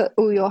and put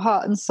all your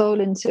heart and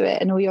soul into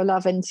it and all your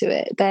love into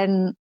it,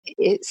 then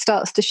it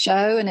starts to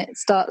show, and it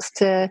starts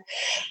to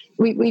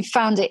we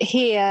found it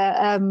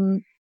here.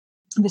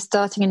 We're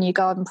starting a new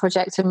garden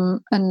project, and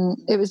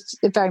it was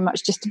very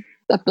much just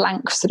a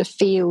blank sort of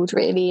field,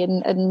 really,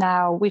 and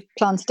now we've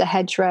planted a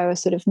hedgerow, a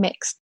sort of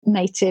mixed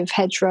native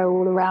hedgerow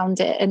all around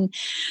it, and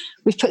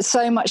we've put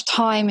so much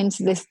time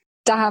into this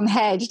damn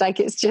hedge. Like,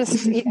 it's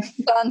just, you know,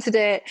 planted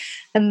it,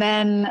 and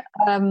then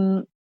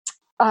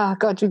oh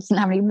God, we didn't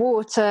have any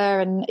water,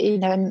 and, you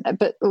know,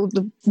 but all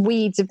the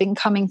weeds have been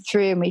coming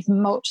through, and we've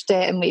mulched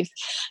it, and we've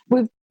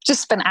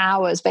just spent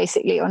hours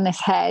basically on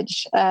this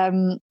hedge.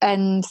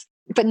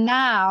 But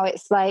now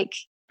it's like,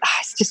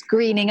 it's just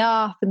greening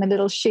up, and the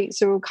little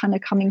shoots are all kind of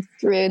coming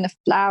through, and the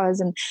flowers,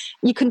 and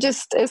you can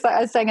just, it's like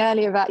I was saying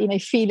earlier about, you know,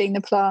 feeling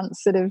the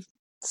plants sort of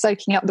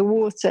soaking up the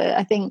water.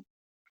 I think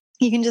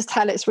you can just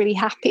tell it's really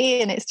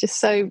happy, and it's just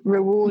so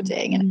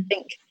rewarding. And I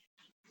think,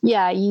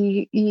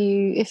 you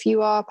if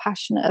you are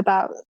passionate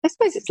about, I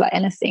suppose it's like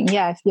anything,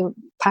 if you're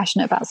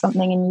passionate about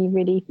something and you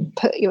really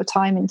put your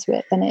time into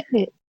it, then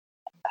it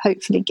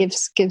hopefully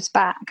gives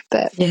back.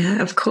 But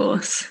yeah, of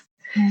course.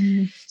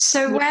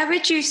 So where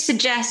would you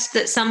suggest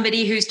that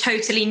somebody who's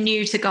totally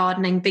new to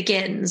gardening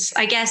begins?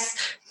 I guess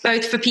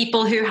both for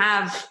people who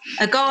have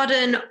a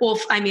garden, or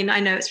I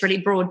know it's really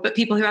broad, but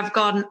people who have a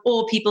garden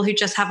or people who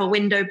just have a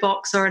window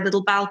box or a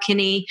little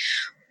balcony,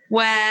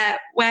 where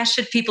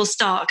should people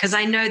start? Because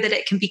I know that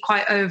it can be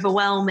quite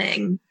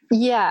overwhelming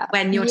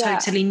when you're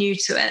totally new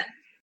to it.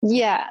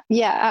 Yeah,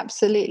 yeah,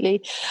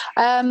 absolutely.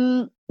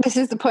 This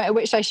is the point at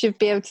which I should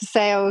be able to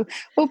say, "Oh,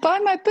 well, buy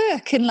my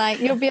book," and like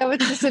you'll be able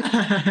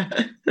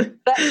to.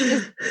 That's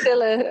just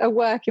still a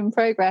work in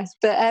progress,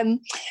 but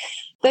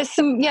there's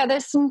some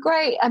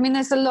great. I mean,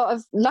 there's a lot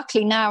of.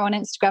 Luckily now on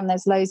Instagram,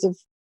 there's loads of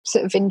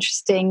sort of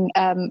interesting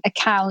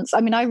accounts.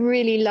 I mean, I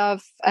really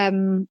love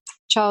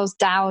Charles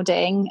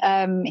Dowding.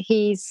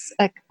 He's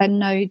a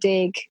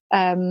no-dig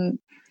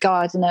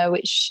gardener,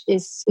 which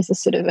is a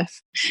sort of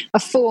a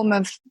form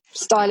of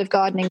style of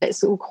gardening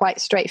that's all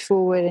quite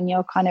straightforward, and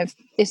you're kind of,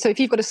 so if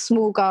you've got a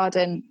small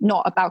garden,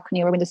 not a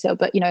balcony or a windowsill,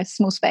 but a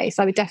small space,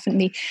 I would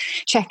definitely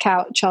check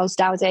out Charles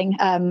Dowding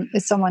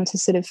as someone to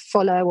sort of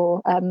follow,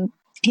 or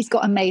he's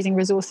got amazing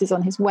resources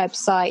on his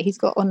website. He's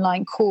got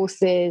online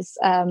courses,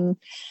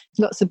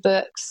 lots of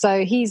books,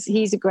 so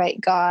he's a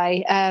great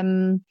guy.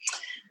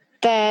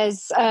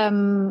 There's a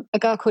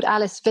girl called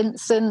Alice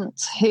Vincent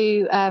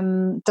who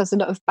does a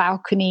lot of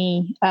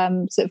balcony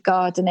sort of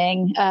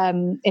gardening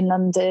in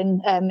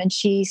London, and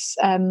she's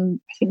I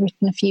think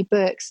written a few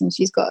books, and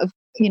she's got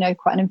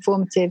quite an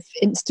informative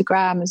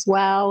Instagram as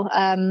well.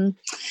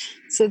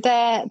 So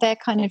they're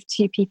kind of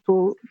two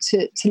people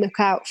to look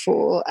out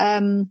for.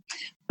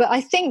 But I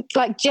think,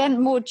 like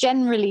more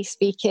generally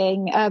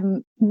speaking,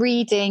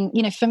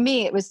 reading. For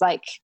me, it was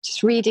like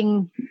just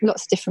reading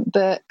lots of different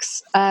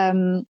books.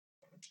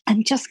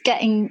 And just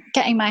getting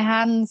my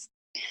hands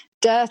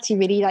dirty,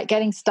 really, like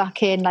getting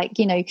stuck in,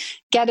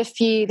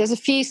 there's a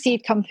few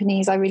seed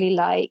companies I really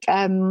like.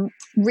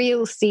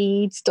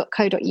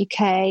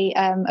 Realseeds.co.uk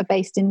are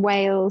based in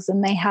Wales,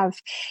 and they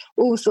have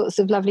all sorts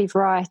of lovely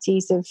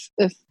varieties of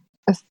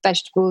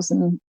vegetables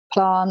and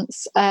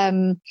plants.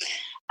 And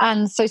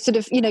so sort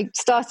of,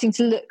 starting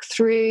to look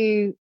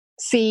through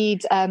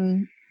seed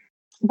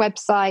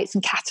websites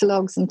and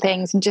catalogues and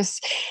things, and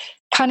just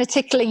kind of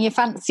tickling your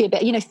fancy a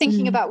bit,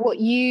 thinking about what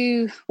do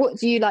you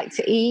like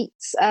to eat,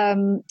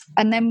 and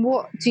then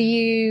what do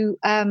you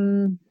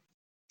want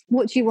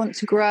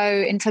to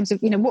grow in terms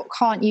of, what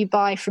can't you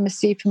buy from a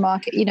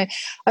supermarket? I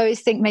always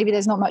think maybe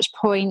there's not much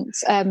point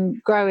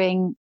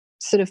growing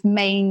sort of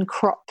main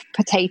crop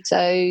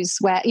potatoes,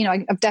 where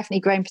I've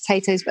definitely grown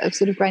potatoes, but I've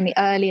sort of grown the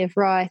earlier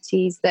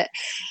varieties that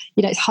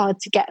it's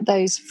hard to get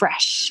those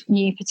fresh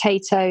new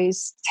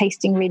potatoes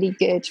tasting really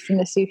good from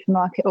the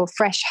supermarket, or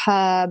fresh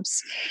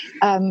herbs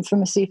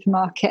from a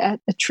supermarket are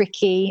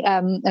tricky,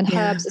 and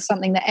herbs are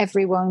something that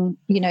everyone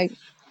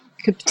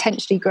could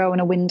potentially grow on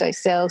a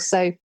windowsill.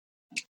 So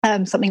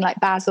something like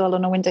basil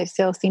on a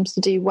windowsill seems to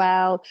do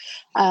well.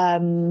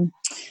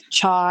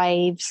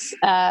 Chives,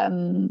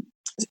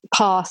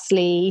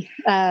 parsley,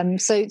 so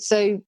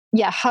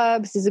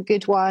herbs is a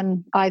good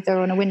one, either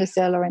on a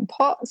windowsill or in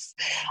pots.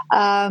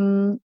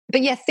 But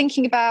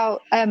thinking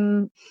about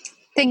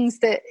things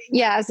that,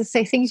 as I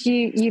say, things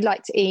you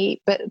like to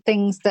eat, but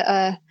things that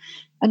are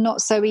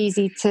not so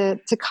easy to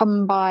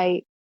come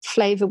by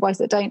flavour wise,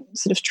 that don't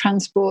sort of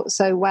transport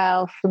so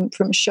well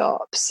from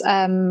shops.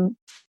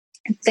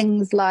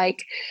 Things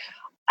like,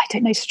 I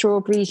don't know,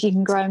 strawberries you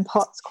can grow in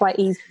pots quite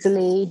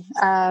easily.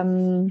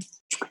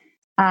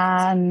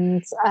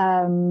 And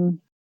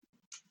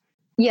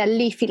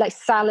leafy, like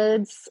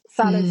salads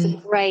are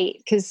great,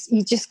 because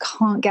you just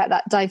can't get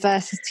that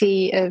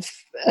diversity of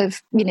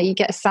you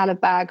get a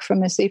salad bag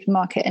from a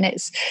supermarket, and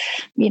it's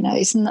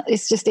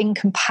just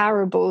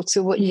incomparable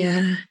to what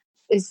you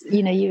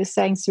were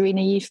saying,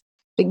 Serena, you've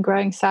been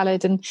growing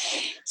salad, and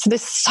so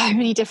there's so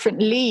many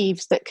different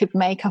leaves that could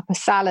make up a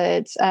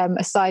salad,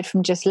 aside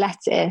from just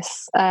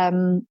lettuce.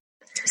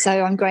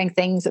 So I'm growing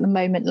things at the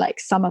moment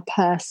like summer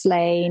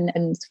purslane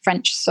and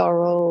French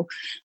sorrel,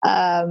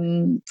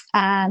 and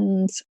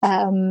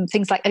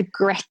things like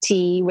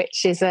agretti,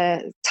 which is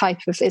a type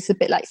of, it's a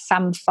bit like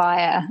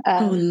samphire.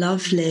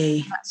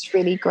 Lovely. That's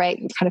really great,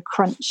 kind of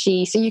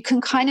crunchy. So you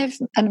can kind of,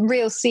 and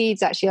Real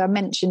Seeds, actually, I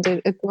mentioned,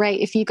 are great.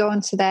 If you go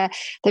onto there,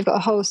 they've got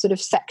a whole sort of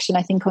section,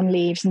 I think, on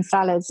leaves and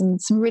salads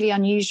and some really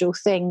unusual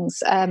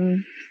things.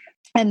 And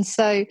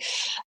so,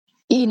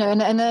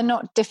 and they're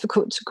not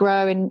difficult to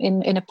grow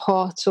in a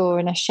pot or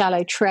in a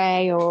shallow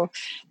tray, or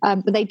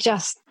but they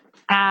just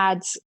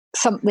add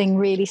something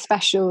really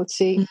special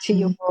to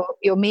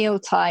your meal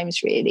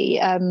times, really.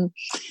 And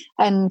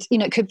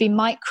it could be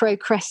micro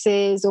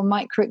cresses or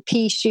micro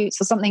pea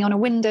shoots or something on a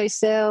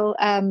windowsill,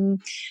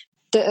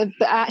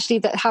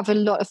 that have a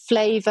lot of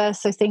flavour.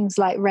 So things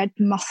like red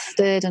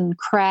mustard and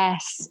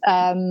cress,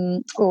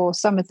 or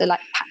some of the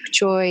like pak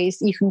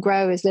choys you can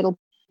grow as little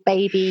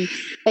baby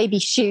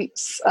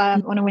shoots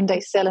on a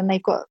windowsill, and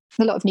they've got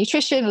a lot of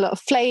nutrition, a lot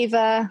of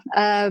flavour.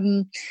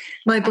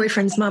 My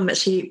boyfriend's mum,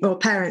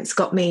 parents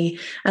got me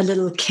a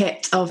little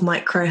kit of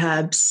micro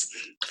herbs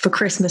for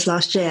Christmas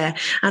last year,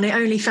 and I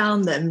only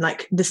found them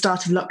like the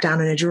start of lockdown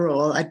in a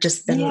drawer. I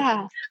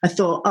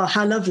thought, oh,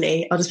 how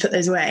lovely, I'll just put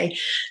those away.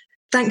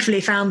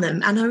 Thankfully found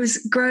them, and I was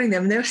growing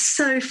them. They were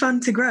so fun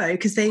to grow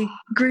because they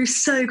grew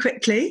so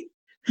quickly.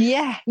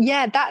 Yeah,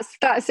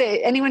 that's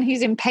it. Anyone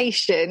who's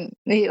impatient,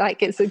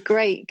 it's a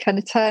great kind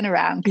of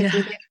turnaround, because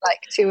within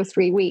like 2 or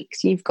 3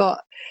 weeks you've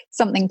got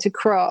something to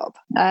crop.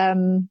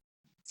 And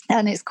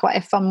it's quite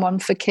a fun one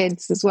for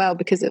kids as well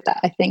because of that,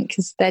 I think,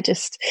 because they're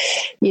just,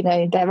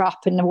 they're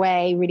up and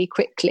away really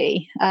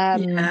quickly.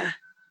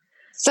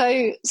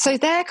 So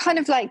they're kind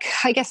of like,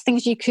 I guess,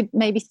 things you could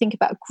maybe think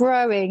about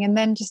growing. And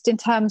then just in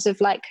terms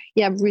of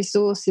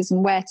resources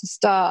and where to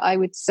start, I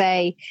would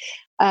say,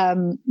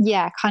 kind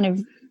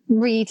of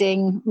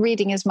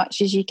reading as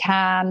much as you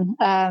can,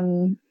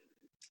 and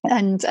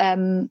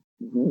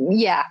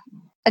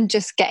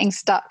just getting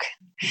stuck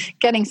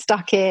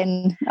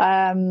in.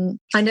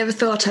 I never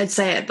thought I'd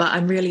say it, but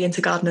I'm really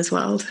into Gardener's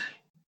World.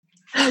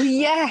 Oh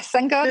yes,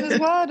 and Gardener's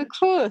World, of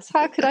course.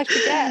 How could I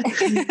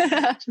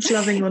forget? Just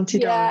loving Monty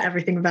Don,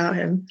 everything about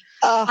him.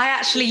 I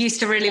actually used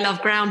to really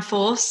love Ground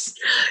Force.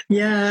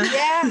 Yeah,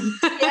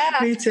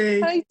 me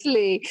too.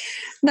 Totally.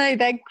 No,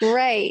 they're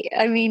great.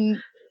 I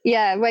mean,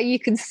 where you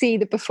can see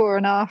the before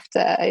and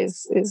after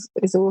is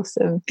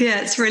awesome. Yeah,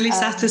 it's really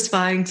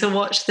satisfying to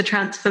watch the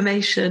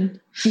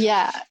transformation.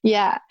 Yeah.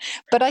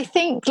 But I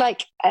think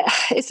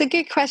it's a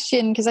good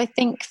question, because I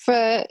think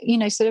for,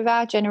 sort of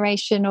our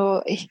generation,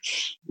 or,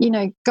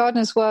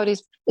 Gardener's World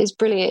is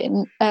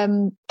brilliant.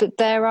 But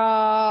there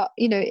are,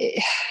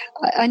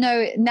 I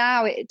know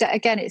now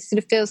it sort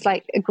of feels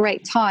like a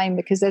great time,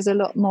 because there's a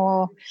lot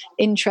more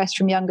interest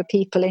from younger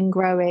people in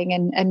growing,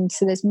 and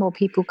so there's more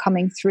people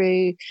coming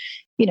through,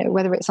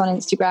 whether it's on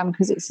Instagram,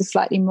 because it's a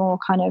slightly more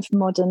kind of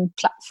modern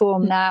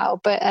platform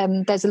now, but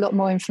there's a lot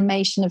more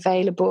information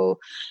available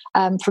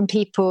from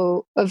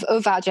people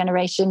of our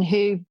generation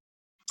who,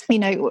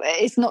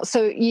 it's not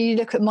so, you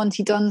look at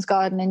Monty Don's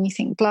garden and you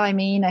think,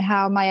 blimey,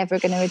 how am I ever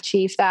going to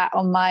achieve that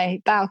on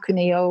my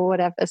balcony or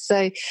whatever?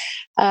 So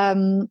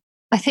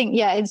I think,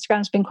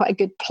 Instagram's been quite a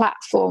good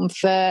platform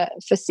for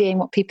seeing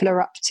what people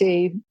are up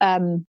to,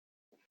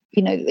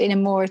 in a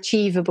more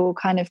achievable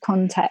kind of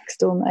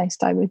context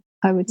almost, I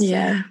would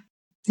say.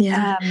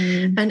 Yeah.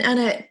 And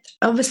Anna,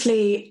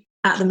 obviously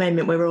at the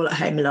moment we're all at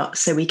home a lot,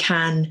 so we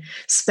can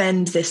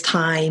spend this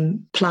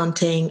time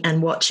planting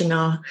and watching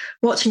our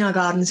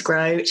gardens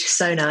grow, which is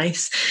so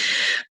nice.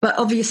 But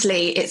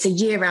obviously it's a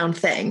year-round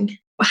thing.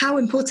 How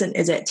important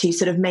is it to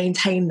sort of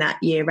maintain that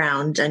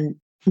year-round and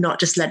not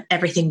just let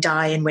everything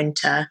die in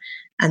winter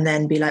and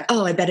then be like,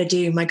 oh, I better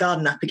do my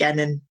garden up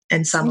again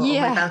in summer on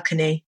my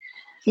balcony?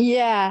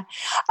 Yeah.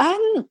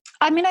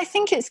 I mean, I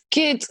think it's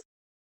good.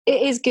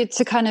 It is good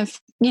to kind of,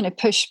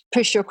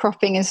 push your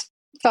cropping as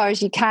far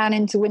as you can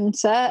into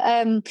winter.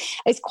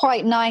 It's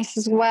quite nice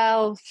as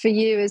well for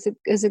you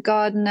as a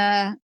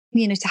gardener,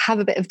 to have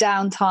a bit of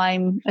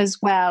downtime as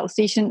well.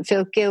 So you shouldn't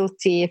feel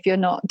guilty if you're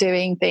not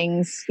doing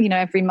things,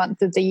 every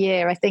month of the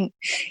year. I think,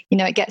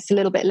 it gets a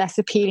little bit less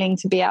appealing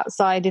to be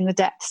outside in the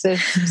depths of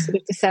sort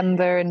of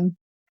December,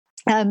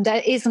 and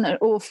there isn't an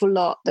awful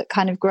lot that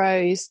kind of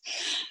grows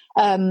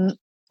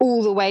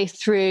all the way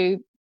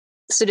through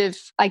sort of,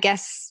 I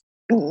guess,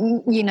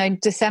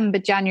 December,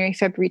 January,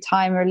 February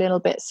time are a little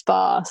bit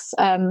sparse.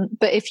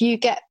 But if you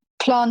get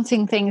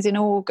planting things in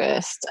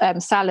August,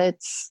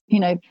 salads,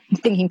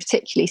 thinking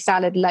particularly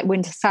salad, like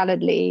winter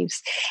salad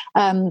leaves,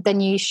 then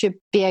you should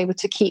be able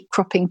to keep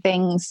cropping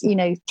things,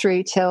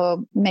 through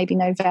till maybe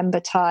November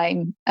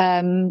time.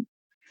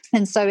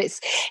 And so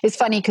it's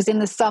funny because in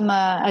the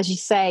summer, as you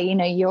say,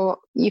 you're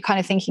kind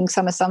of thinking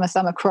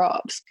summer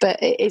crops, but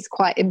it's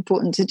quite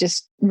important to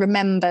just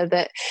remember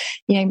that,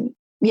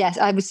 yes,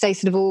 I would say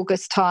sort of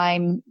August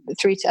time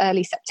through to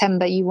early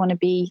September, you want to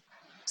be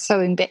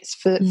sowing bits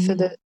for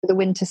the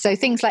winter. So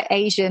things like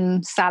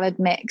Asian salad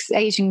mix,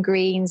 Asian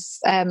greens,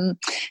 the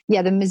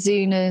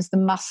mizunas, the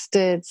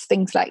mustards,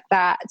 things like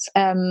that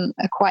are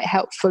quite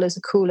helpful as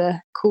a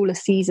cooler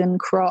season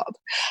crop.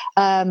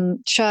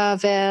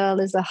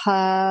 Chervil is a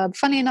herb.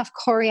 Funny enough,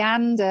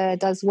 coriander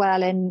does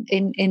well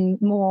in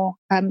more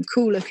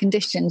cooler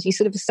conditions. You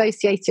sort of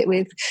associate it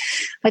with,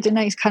 I don't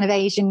know, it's kind of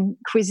Asian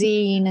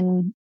cuisine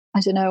and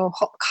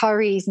hot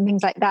curries and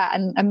things like that,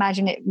 and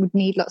imagine it would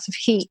need lots of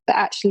heat, but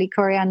actually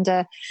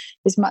coriander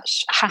is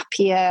much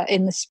happier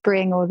in the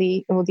spring or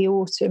the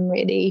autumn,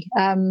 really.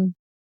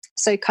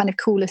 So kind of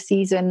cooler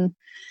season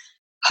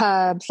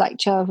herbs like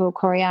chervil,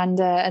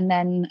 coriander, and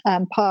then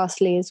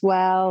parsley as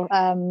well.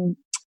 And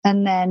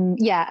then,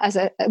 as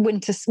a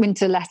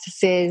winter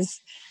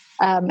lettuces,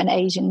 and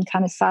Asian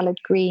kind of salad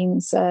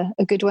greens are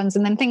good ones.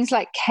 And then things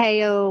like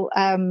kale,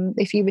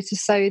 if you were to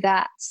sow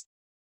that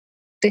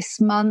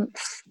this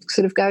month,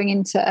 sort of going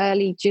into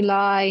early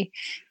July,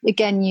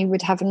 again, you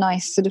would have a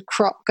nice sort of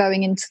crop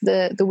going into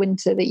the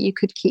winter that you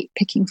could keep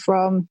picking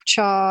from.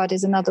 Chard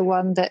is another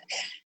one that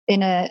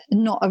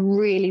not a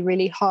really,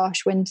 really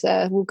harsh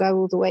winter will go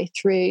all the way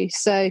through.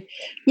 So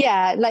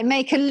yeah, like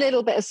make a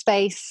little bit of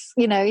space,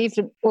 you know,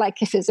 even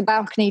like if it's a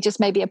balcony, just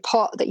maybe a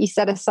pot that you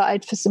set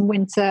aside for some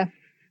winter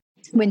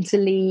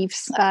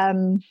leaves.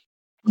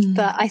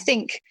 But I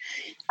think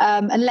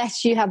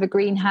unless you have a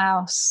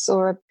greenhouse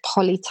or a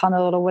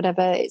polytunnel or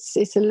whatever,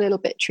 it's a little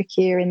bit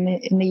trickier in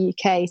the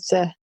UK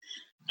to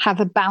have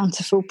a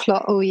bountiful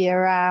plot all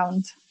year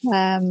round.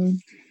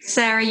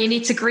 Sarah, you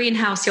need to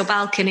greenhouse your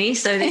balcony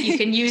so that you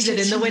can use it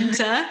in the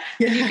winter.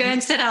 Yeah. You go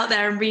and sit out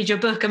there and read your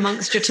book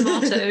amongst your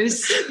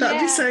tomatoes.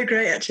 That'd be so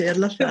great, actually. I'd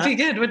love that. It'd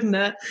be good, wouldn't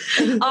it?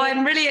 Oh,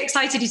 I'm really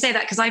excited you say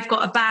that, because I've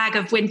got a bag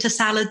of winter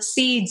salad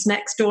seeds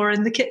next door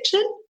in the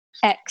kitchen.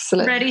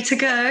 Excellent. Ready to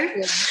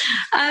go.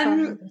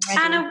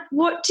 Anna,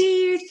 what do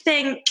you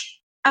think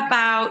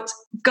about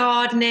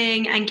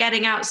gardening and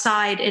getting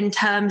outside in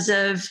terms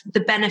of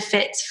the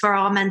benefits for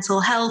our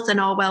mental health and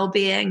our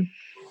well-being?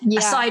 Yeah.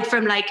 Aside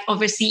from, like,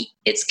 obviously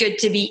it's good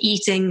to be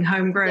eating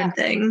homegrown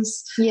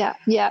things. Yeah.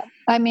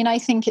 I mean, I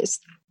think it's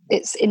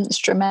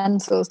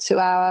instrumental to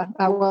our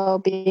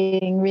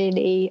well-being,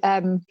 really.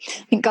 I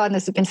think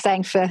gardeners have been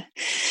saying for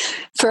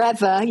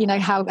forever, you know,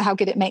 how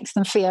good it makes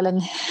them feel,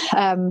 and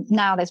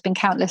now there's been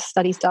countless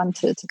studies done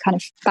to kind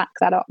of back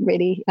that up,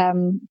 really,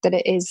 that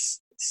it is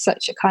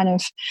such a kind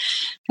of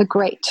a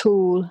great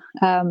tool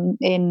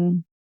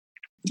in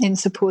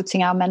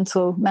supporting our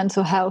mental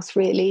health,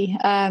 really.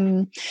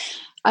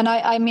 And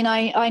I mean,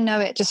 I know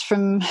it just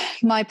from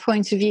my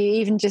point of view,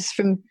 even just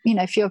from, you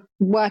know, if you're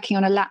working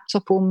on a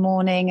laptop all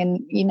morning and,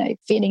 you know,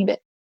 feeling a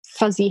bit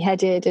fuzzy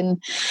headed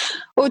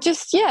or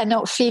just,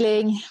 not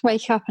feeling,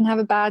 wake up and have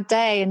a bad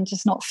day and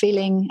just not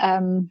feeling, I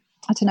don't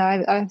know,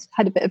 I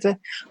had a bit of a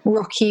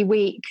rocky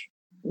week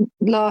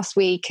last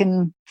week,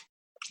 and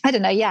I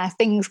don't know,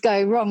 things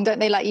go wrong, don't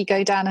they? Like, you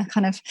go down a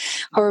kind of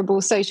horrible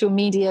social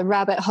media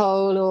rabbit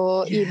hole,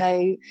 or, you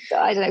know,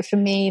 I don't know, for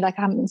me, like,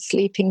 I haven't been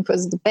sleeping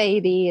because of the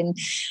baby, and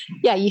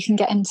you can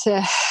get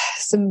into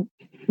some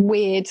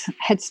weird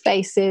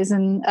headspaces.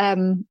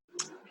 And,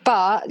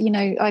 but, you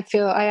know, I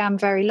feel I am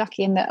very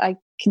lucky in that I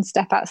can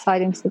step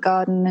outside into the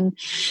garden,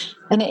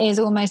 and it is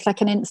almost like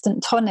an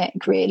instant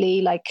tonic,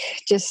 really, like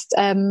just,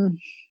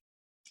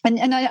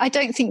 And I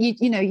don't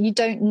think you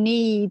don't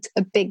need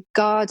a big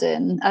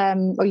garden,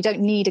 or you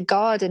don't need a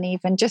garden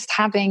even. Just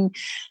having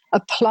a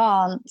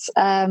plant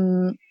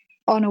on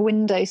a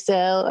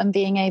windowsill and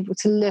being able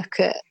to look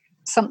at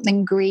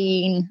something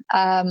green,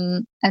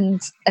 and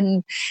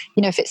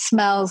you know, if it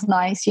smells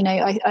nice, you know,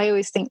 I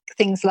always think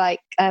things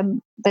like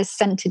there's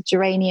scented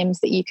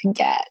geraniums that you can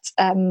get.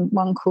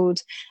 One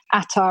called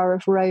Attar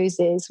of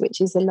Roses,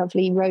 which is a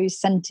lovely rose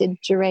scented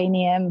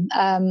geranium.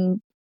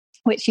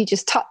 Which you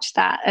just touch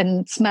that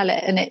and smell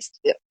it, and it's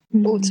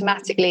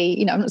automatically,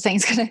 you know, I'm not saying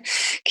it's going to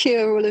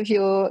cure all of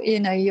your, you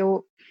know,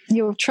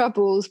 your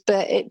troubles,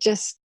 but it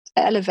just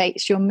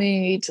elevates your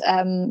mood.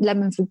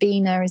 Lemon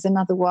verbena is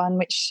another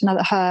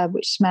herb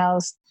which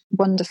smells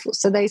wonderful.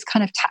 So those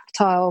kind of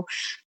tactile,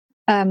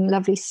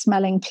 lovely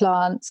smelling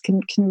plants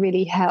can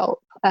really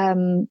help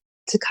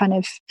to kind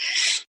of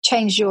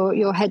change your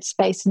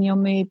headspace and your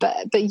mood.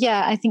 But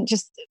I think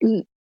just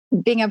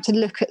being able to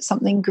look at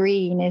something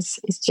green is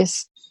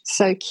just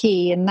so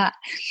key. And that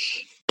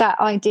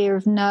idea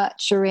of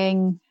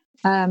nurturing,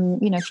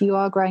 you know, if you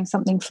are growing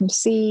something from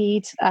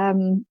seed,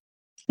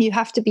 you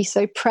have to be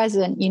so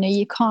present. You know,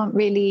 you can't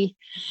really,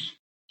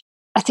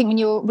 I think when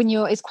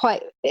you're it's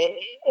quite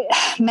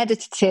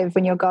meditative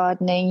when you're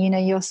gardening. You know,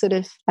 you're sort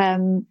of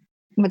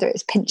whether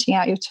it's pinching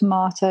out your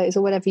tomatoes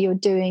or whatever you're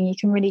doing, you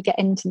can really get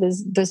into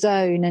the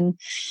zone, and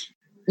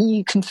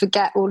you can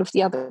forget all of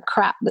the other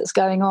crap that's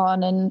going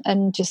on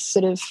and just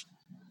sort of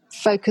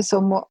focus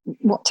on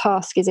what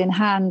task is in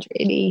hand,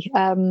 really.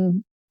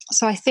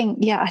 So I think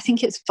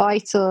it's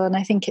vital, and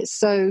I think it's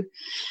so,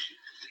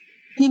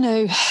 you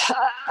know,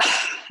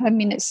 I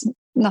mean, it's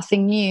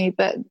nothing new,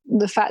 but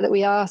the fact that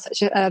we are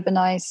such an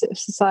urbanized sort of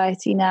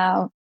society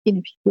now, you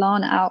know, people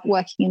aren't out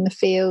working in the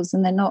fields,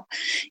 and they're not,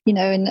 you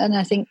know, and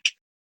I think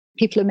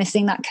people are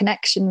missing that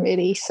connection,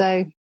 really.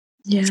 So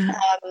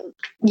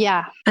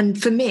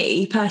and for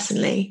me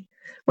personally,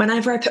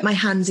 whenever I put my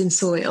hands in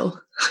soil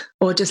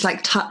or just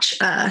like touch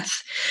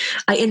earth,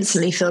 I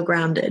instantly feel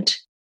grounded.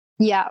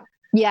 Yeah.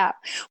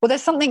 Well,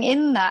 there's something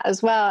in that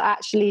as well,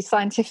 actually,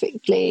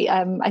 scientifically.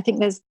 I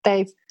think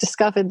they've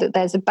discovered that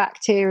there's a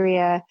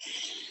bacteria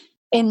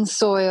in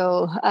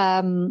soil,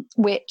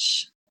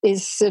 which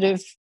is sort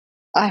of,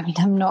 I mean,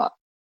 I'm not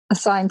a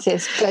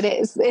scientist, but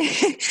it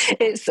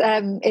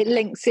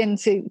links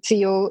into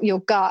your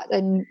gut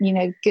and, you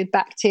know, good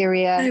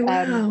bacteria.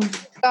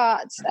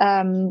 Gut.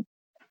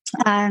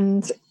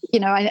 And,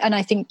 you know, and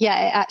I think, it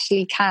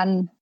actually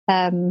can,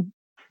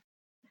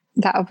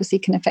 that obviously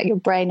can affect your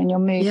brain and your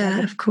mood. Yeah,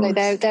 of course.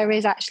 So there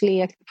is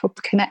actually a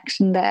proper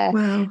connection there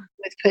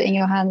with putting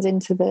your hands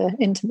into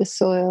the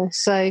soil.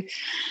 So,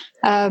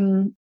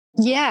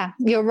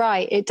 you're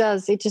right. It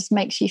does. It just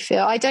makes you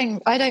feel, I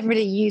don't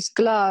really use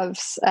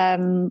gloves,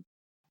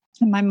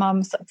 my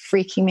mum's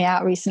freaking me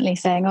out recently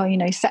saying, oh,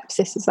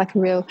 sepsis is like a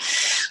real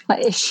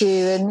issue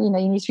and,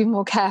 you need to be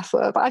more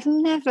careful. But I've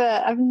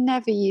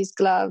never used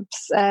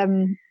gloves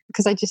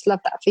because I just love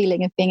that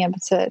feeling of being able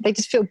to, they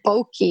just feel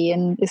bulky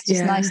and it's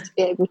just nice to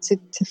be able to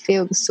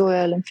feel the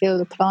soil and feel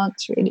the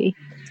plants really.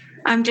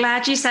 I'm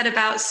glad you said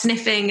about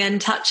sniffing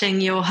and touching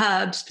your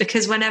herbs,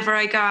 because whenever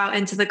I go out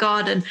into the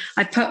garden,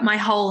 I put my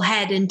whole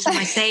head into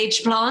my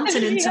sage plant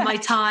and into my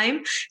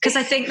thyme, because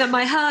I think that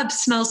my herbs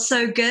smell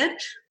so good.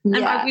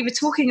 And we were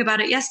talking about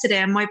it yesterday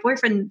and my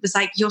boyfriend was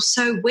like, you're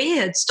so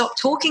weird. Stop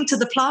talking to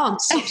the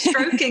plants. Stop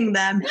stroking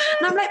them.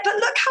 And I'm like, but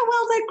look how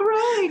well they're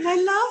growing. I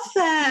love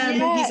them.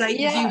 Yeah, and he's like,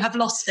 you have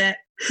lost it.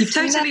 You've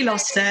totally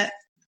lost it.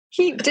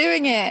 Keep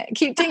doing it.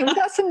 Well,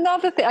 that's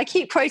another thing. I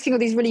keep quoting all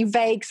these really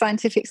vague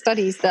scientific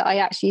studies that I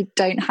actually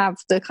don't have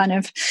the kind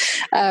of,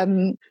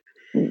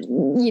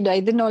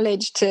 the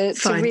knowledge to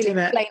really explain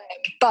them.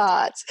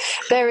 But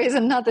there is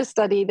another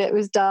study that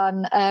was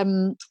done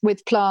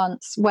with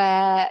plants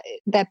where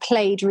they're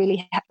played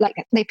really,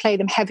 they play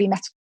them heavy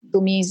metal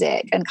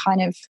music and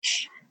kind of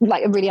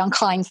really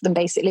unkind to them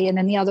basically, and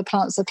then the other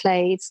plants are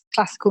played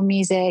classical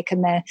music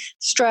and they're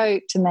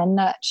stroked and they're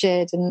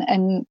nurtured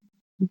and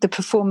the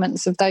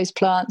performance of those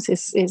plants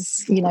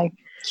is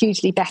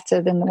hugely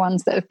better than the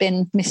ones that have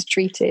been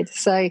mistreated.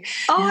 So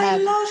I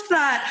love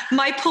that.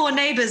 My poor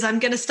neighbours, I'm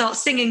going to start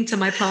singing to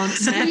my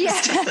plants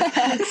next.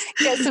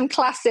 Get some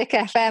classic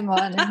FM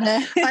on.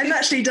 I've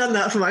actually done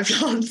that for my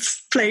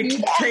plants, played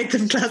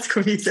them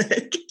classical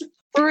music.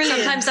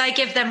 Brilliant. Sometimes I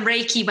give them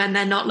Reiki when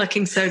they're not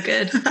looking so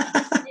good.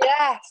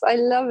 Yes, I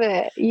love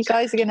it. You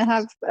guys are going to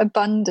have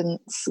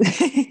abundance.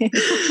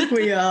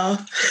 We are.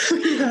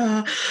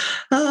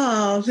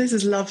 Oh, this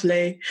is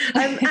lovely.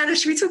 Anna,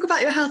 should we talk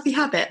about your healthy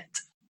habit?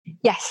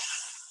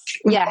 Yes.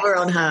 Yeah. We're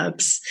on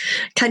herbs.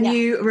 Can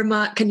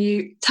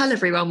you tell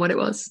everyone what it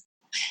was?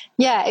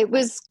 Yeah, it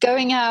was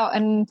going out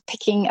and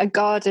picking a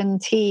garden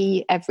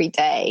tea every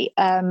day,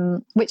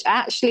 which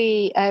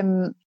actually...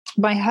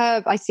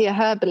 I see a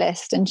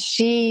herbalist and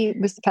she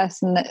was the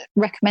person that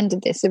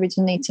recommended this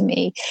originally to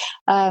me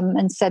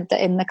and said that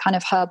in the kind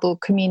of herbal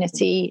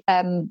community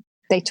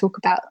they talk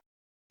about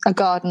a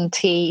garden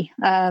tea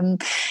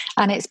and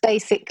it's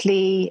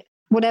basically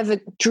whatever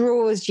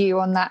draws you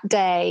on that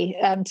day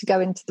to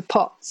go into the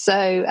pot.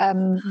 So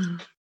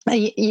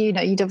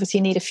you'd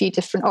obviously need a few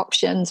different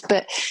options,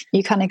 but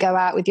you kind of go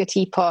out with your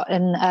teapot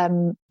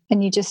and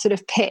you just sort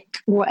of pick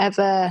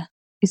whatever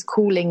is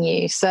calling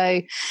you.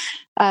 So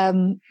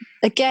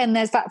again,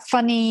 there's that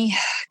funny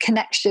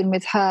connection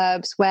with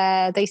herbs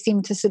where they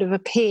seem to sort of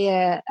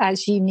appear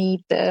as you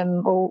need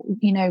them, or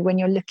when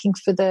you're looking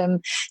for them.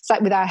 It's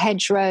like with our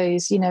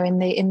hedgerows, in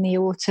the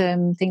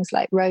autumn, things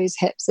like rose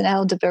hips and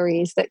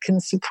elderberries that can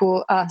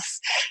support us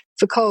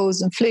for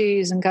colds and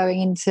flus and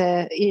going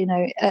into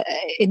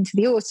into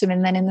the autumn,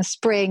 and then in the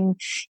spring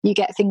you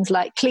get things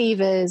like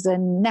cleavers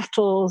and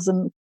nettles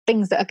and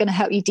things that are going to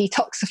help you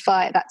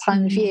detoxify at that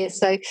time of year.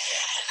 So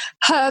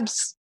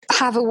herbs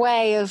have a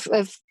way of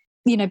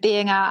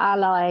being our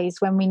allies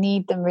when we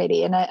need them,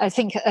 really. And I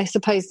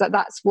suppose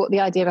that's what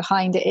the idea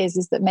behind it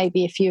is that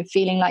maybe if you're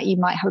feeling like you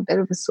might have a bit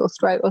of a sore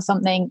throat or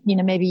something,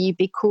 maybe you'd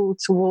be called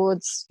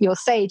towards your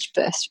sage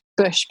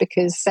bush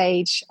because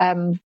sage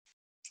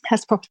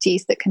has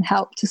properties that can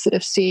help to sort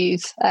of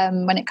soothe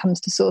when it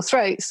comes to sore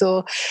throats,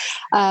 or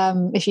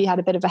if you had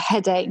a bit of a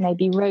headache,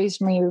 maybe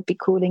rosemary would be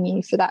calling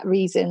you for that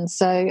reason.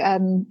 So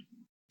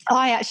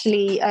I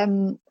actually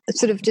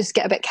sort of just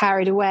get a bit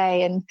carried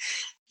away and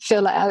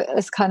feel like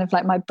it's kind of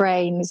like my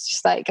brain is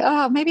just like,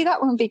 oh, maybe that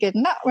one would be good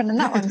and that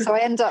one. So I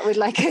end up with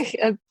like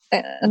a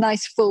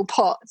nice full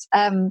pot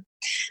of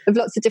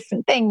lots of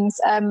different things.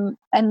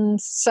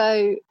 And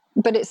so,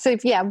 but it's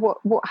sort of,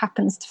 what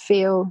happens to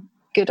feel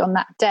good on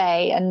that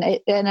day.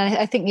 And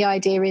I think the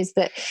idea is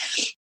that,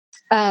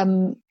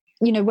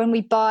 when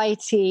we buy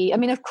tea, I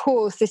mean, of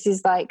course, this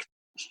is like,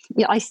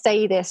 I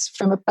say this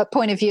from a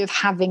point of view of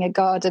having a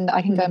garden that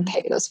I can go and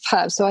pick lots of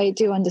herbs. So I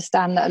do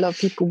understand that a lot of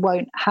people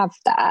won't have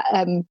that.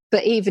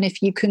 But even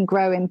if you can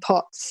grow in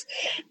pots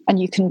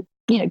and you can,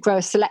 grow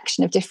a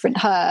selection of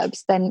different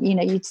herbs, then,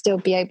 you'd still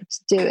be able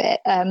to do it.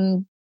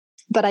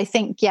 But I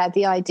think,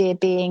 the idea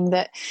being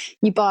that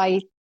you buy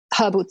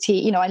herbal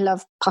tea, I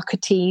love pucker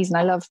teas and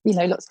I love,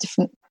 lots of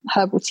different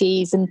herbal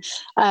teas. And,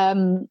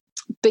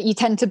 but you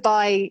tend to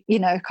buy,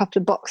 a couple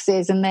of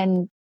boxes and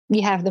then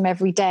you have them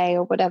every day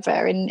or whatever.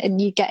 And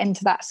you get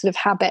into that sort of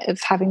habit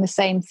of having the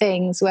same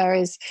things.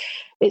 Whereas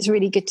it's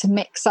really good to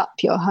mix up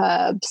your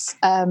herbs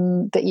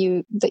that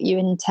you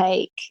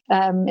intake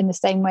in the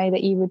same way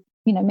that you would,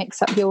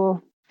 mix up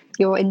your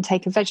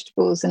intake of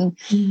vegetables, and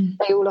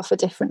they all offer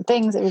different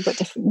things. They've all got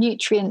different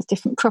nutrients,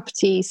 different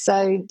properties.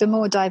 So the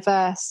more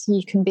diverse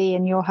you can be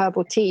in your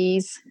herbal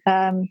teas,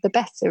 the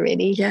better,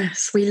 really.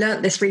 Yes, we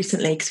learnt this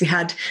recently because we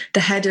had the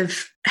head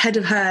of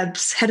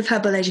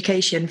herbal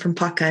education from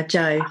Pucker,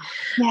 Jo,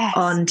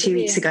 on 2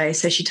 weeks ago.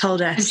 So she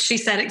told us, and she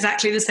said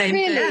exactly the same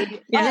thing.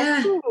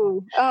 Yeah. Oh,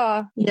 cool.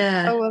 Oh,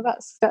 yeah. Oh, well,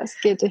 that's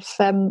good. If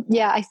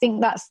I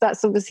think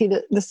that's obviously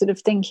the sort of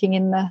thinking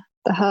in the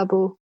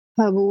herbal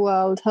herbal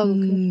world.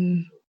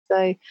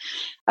 So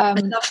I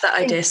love that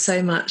idea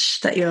so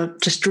much, that you're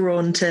just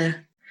drawn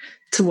to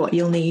what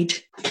you'll need.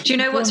 Do you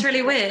know what's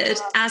really weird?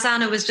 As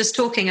Anna was just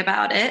talking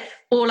about it,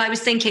 all I was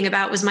thinking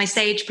about was my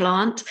sage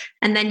plant.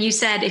 And then you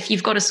said, if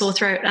you've got a sore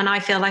throat, and I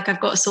feel like I've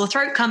got a sore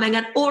throat coming,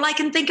 and all I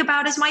can think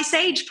about is my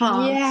sage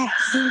plant. Yes.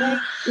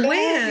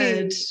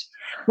 Weird.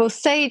 Well,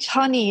 sage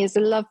honey is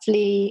a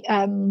lovely,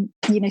 sort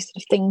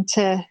of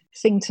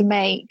thing to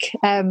make.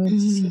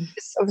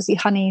 Obviously,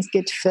 honey is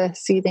good for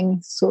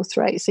soothing sore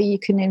throat, so you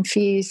can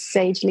infuse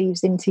sage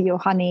leaves into your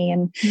honey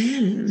and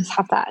just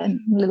have that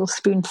in little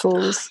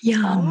spoonfuls.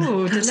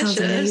 That delicious. Sounds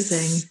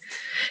amazing.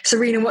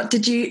 Serena,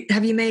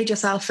 have you made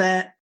yourself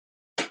a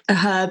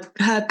herb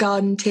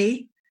garden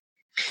tea?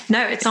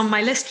 No, it's on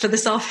my list for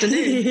this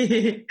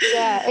afternoon.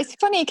 Yeah, it's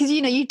funny because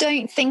you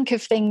don't think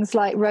of things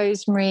like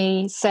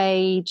rosemary,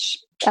 sage.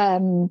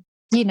 The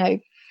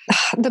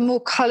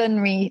more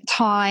culinary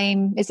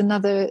thyme is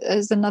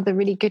another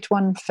really good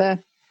one for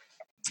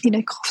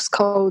coughs,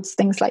 colds,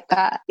 things like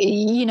that.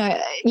 You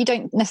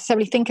don't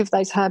necessarily think of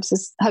those herbs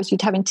as herbs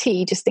you'd have in tea.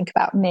 You just think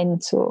about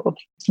mint or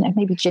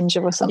maybe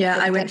ginger or something. Yeah,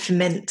 I went for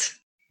mint.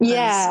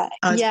 I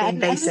was being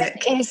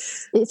basic.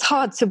 It's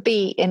hard to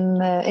beat in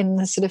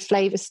the sort of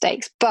flavour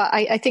stakes, but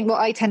I think what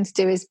I tend to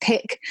do is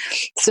pick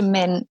some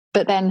mint,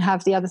 but then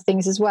have the other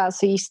things as well,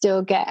 so you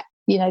still get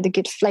the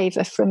good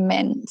flavour from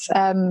mint.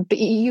 But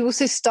you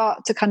also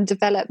start to kind of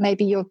develop,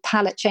 maybe your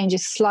palate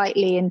changes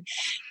slightly, and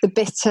the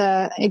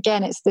bitter,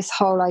 again, it's this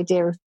whole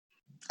idea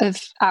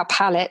of our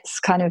palates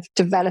kind of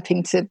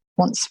developing to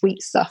want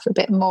sweet stuff a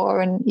bit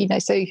more, and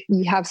so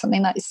you have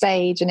something like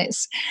sage, and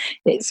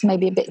it's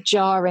maybe a bit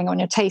jarring on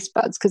your taste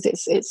buds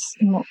because it's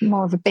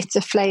more of a bitter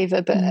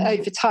flavour, but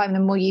over time, the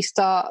more you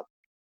start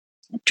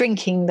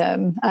drinking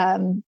them,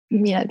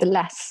 the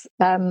less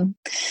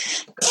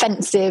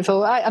offensive,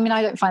 or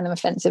I don't find them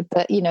offensive,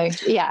 but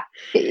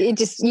it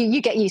just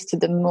you get used to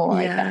them more.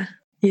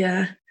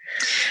 Yeah.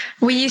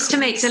 We used to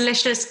make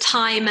delicious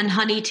thyme and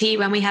honey tea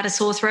when we had a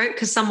sore throat,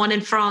 because someone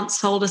in France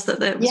told us that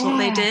was what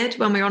they did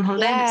when we were on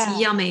holiday. And it's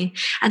yummy.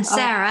 And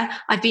Sarah,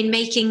 I've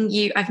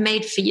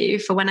made for you,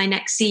 for when I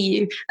next see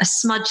you, a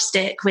smudge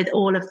stick with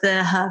all of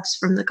the herbs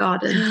from the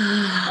garden.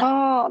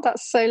 Oh,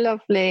 that's so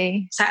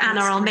lovely. So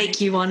Anna, I'll make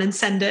you one and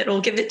send it,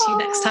 or give it to you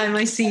next time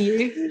I see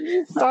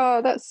you.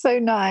 Oh, that's so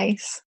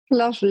nice.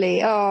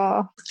 Lovely.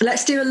 Oh,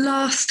 let's do a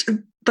last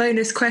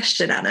bonus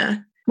question,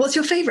 Anna. What's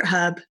your favourite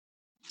herb?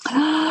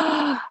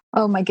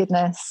 Oh my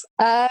goodness.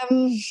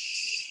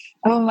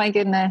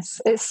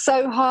 It's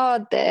so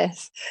hard,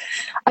 this.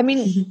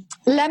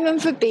 Lemon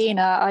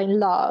verbena I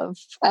love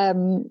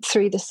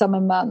through the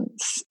summer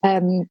months,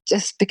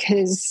 just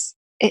because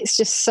it's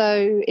just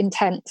so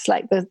intense,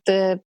 like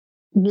the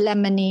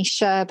lemony,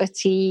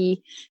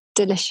 sherbety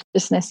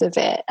deliciousness of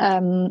it,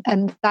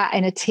 and that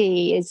in a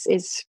tea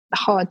is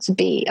hard to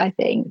beat, I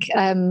think.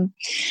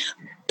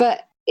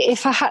 But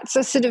if I had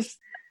to sort of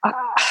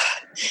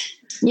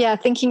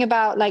thinking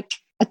about like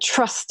a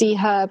trusty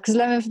herb, because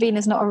lemon verbena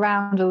is not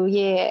around all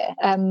year.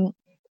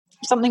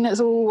 Something that's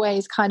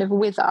always kind of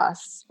with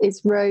us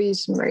is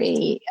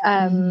rosemary,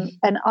 and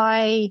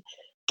I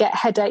get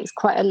headaches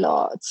quite a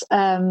lot,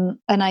 and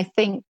I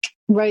think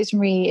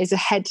rosemary is a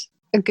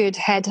good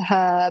head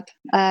herb.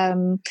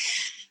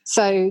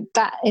 So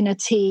that in a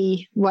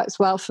tea works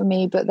well for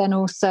me. But then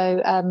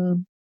also,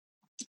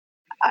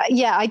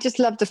 I just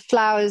love the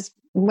flowers.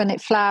 When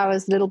it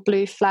flowers, little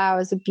blue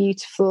flowers are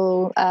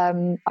beautiful.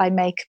 I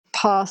make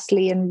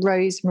parsley and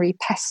rosemary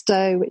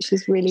pesto, which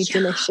is really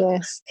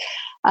delicious.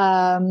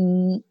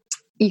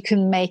 You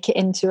can make it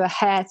into a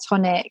hair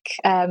tonic.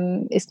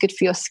 It's good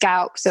for your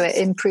scalp, so it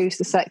improves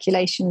the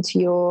circulation to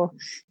your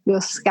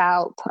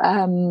scalp.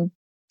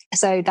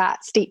 So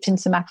that, steeped in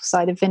some apple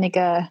cider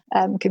vinegar,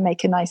 can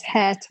make a nice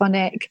hair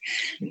tonic.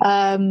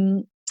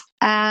 And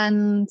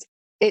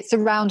it's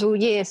around all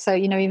year, so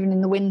even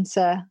in the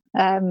winter,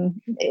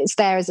 it's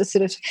there as a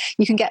sort of,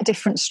 you can get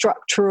different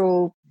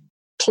structural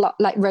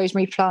like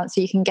rosemary plants.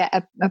 So you can get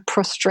a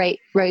prostrate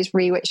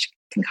rosemary, which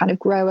can kind of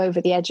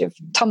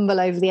tumble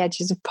over the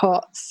edges of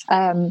pots.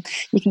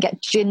 You can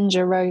get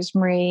ginger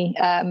rosemary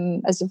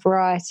as a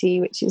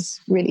variety, which is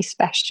really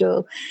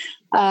special.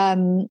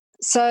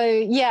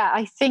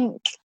 I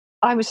think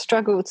I would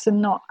struggle to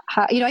not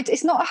have,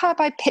 it's not a herb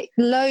I pick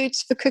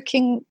loads for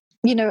cooking,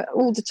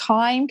 all the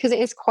time, because it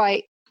is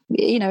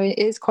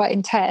quite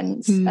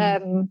intense.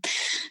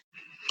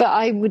 But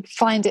I would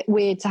find it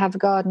weird to have a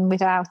garden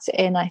without it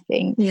in, I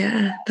think.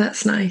 Yeah,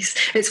 that's nice.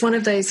 It's one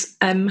of those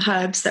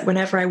herbs that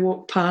whenever I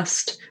walk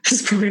past,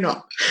 it's probably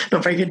not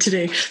very good to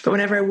do, but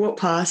whenever I walk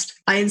past,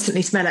 I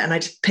instantly smell it and I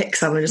just pick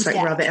some and just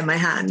rub it in my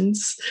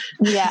hands.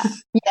 Yeah.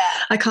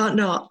 I can't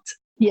not.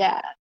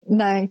 Yeah.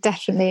 No,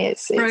 definitely.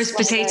 It's roast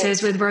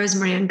potatoes with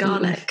rosemary and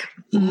garlic.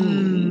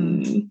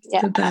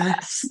 Yeah.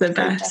 The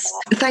best.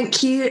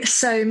 Thank you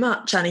so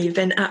much, Anna. You've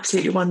been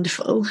absolutely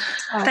wonderful.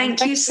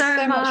 Thank you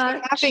so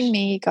much for having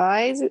me,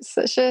 guys. It's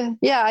such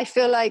I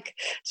feel like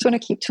I just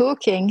want to keep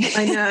talking.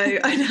 I know.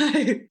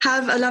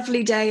 Have a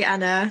lovely day,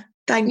 Anna.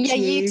 Thank you. Yeah,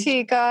 you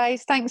too,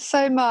 guys. Thanks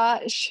so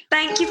much.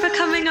 Thank you for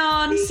coming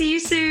on. See you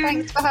soon.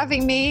 Thanks for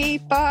having me.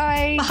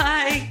 Bye.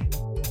 Bye.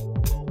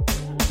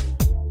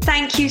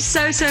 Thank you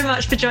so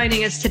much for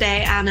joining us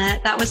today,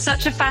 Anna. That was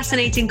such a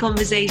fascinating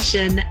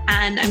conversation,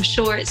 and I'm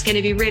sure it's going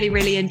to be really,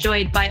 really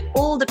enjoyed by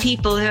all the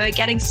people who are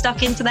getting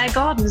stuck into their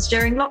gardens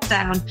during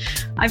lockdown.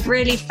 I've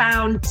really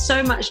found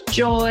so much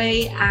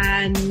joy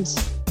and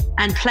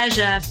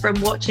pleasure from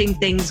watching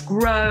things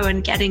grow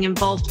and getting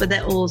involved with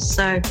it all.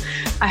 So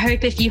I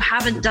hope if you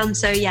haven't done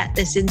so yet,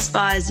 this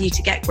inspires you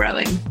to get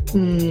growing.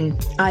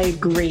 I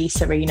agree,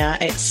 Serena.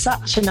 It's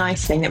such a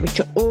nice thing that we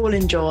could all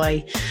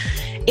enjoy.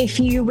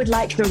 If you would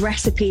like the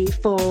recipe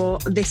for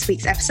this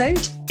week's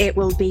episode, it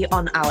will be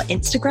on our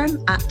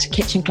Instagram at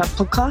Kitchen Club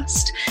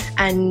Podcast.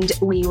 And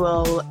we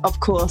will, of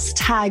course,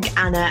 tag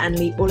Anna and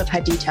leave all of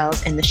her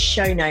details in the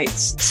show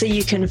notes. So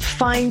you can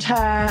find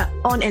her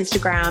on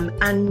Instagram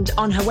and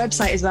on her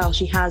website as well.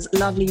 She has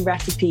lovely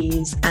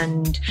recipes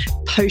and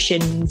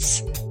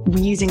potions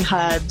using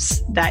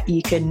herbs that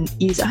you can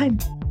use at home.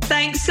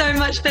 Thanks so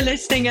much for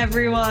listening,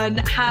 everyone.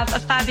 Have a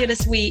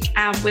fabulous week,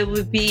 and we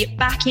will be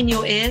back in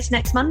your ears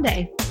next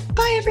Monday.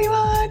 Bye,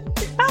 everyone.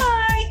 Bye.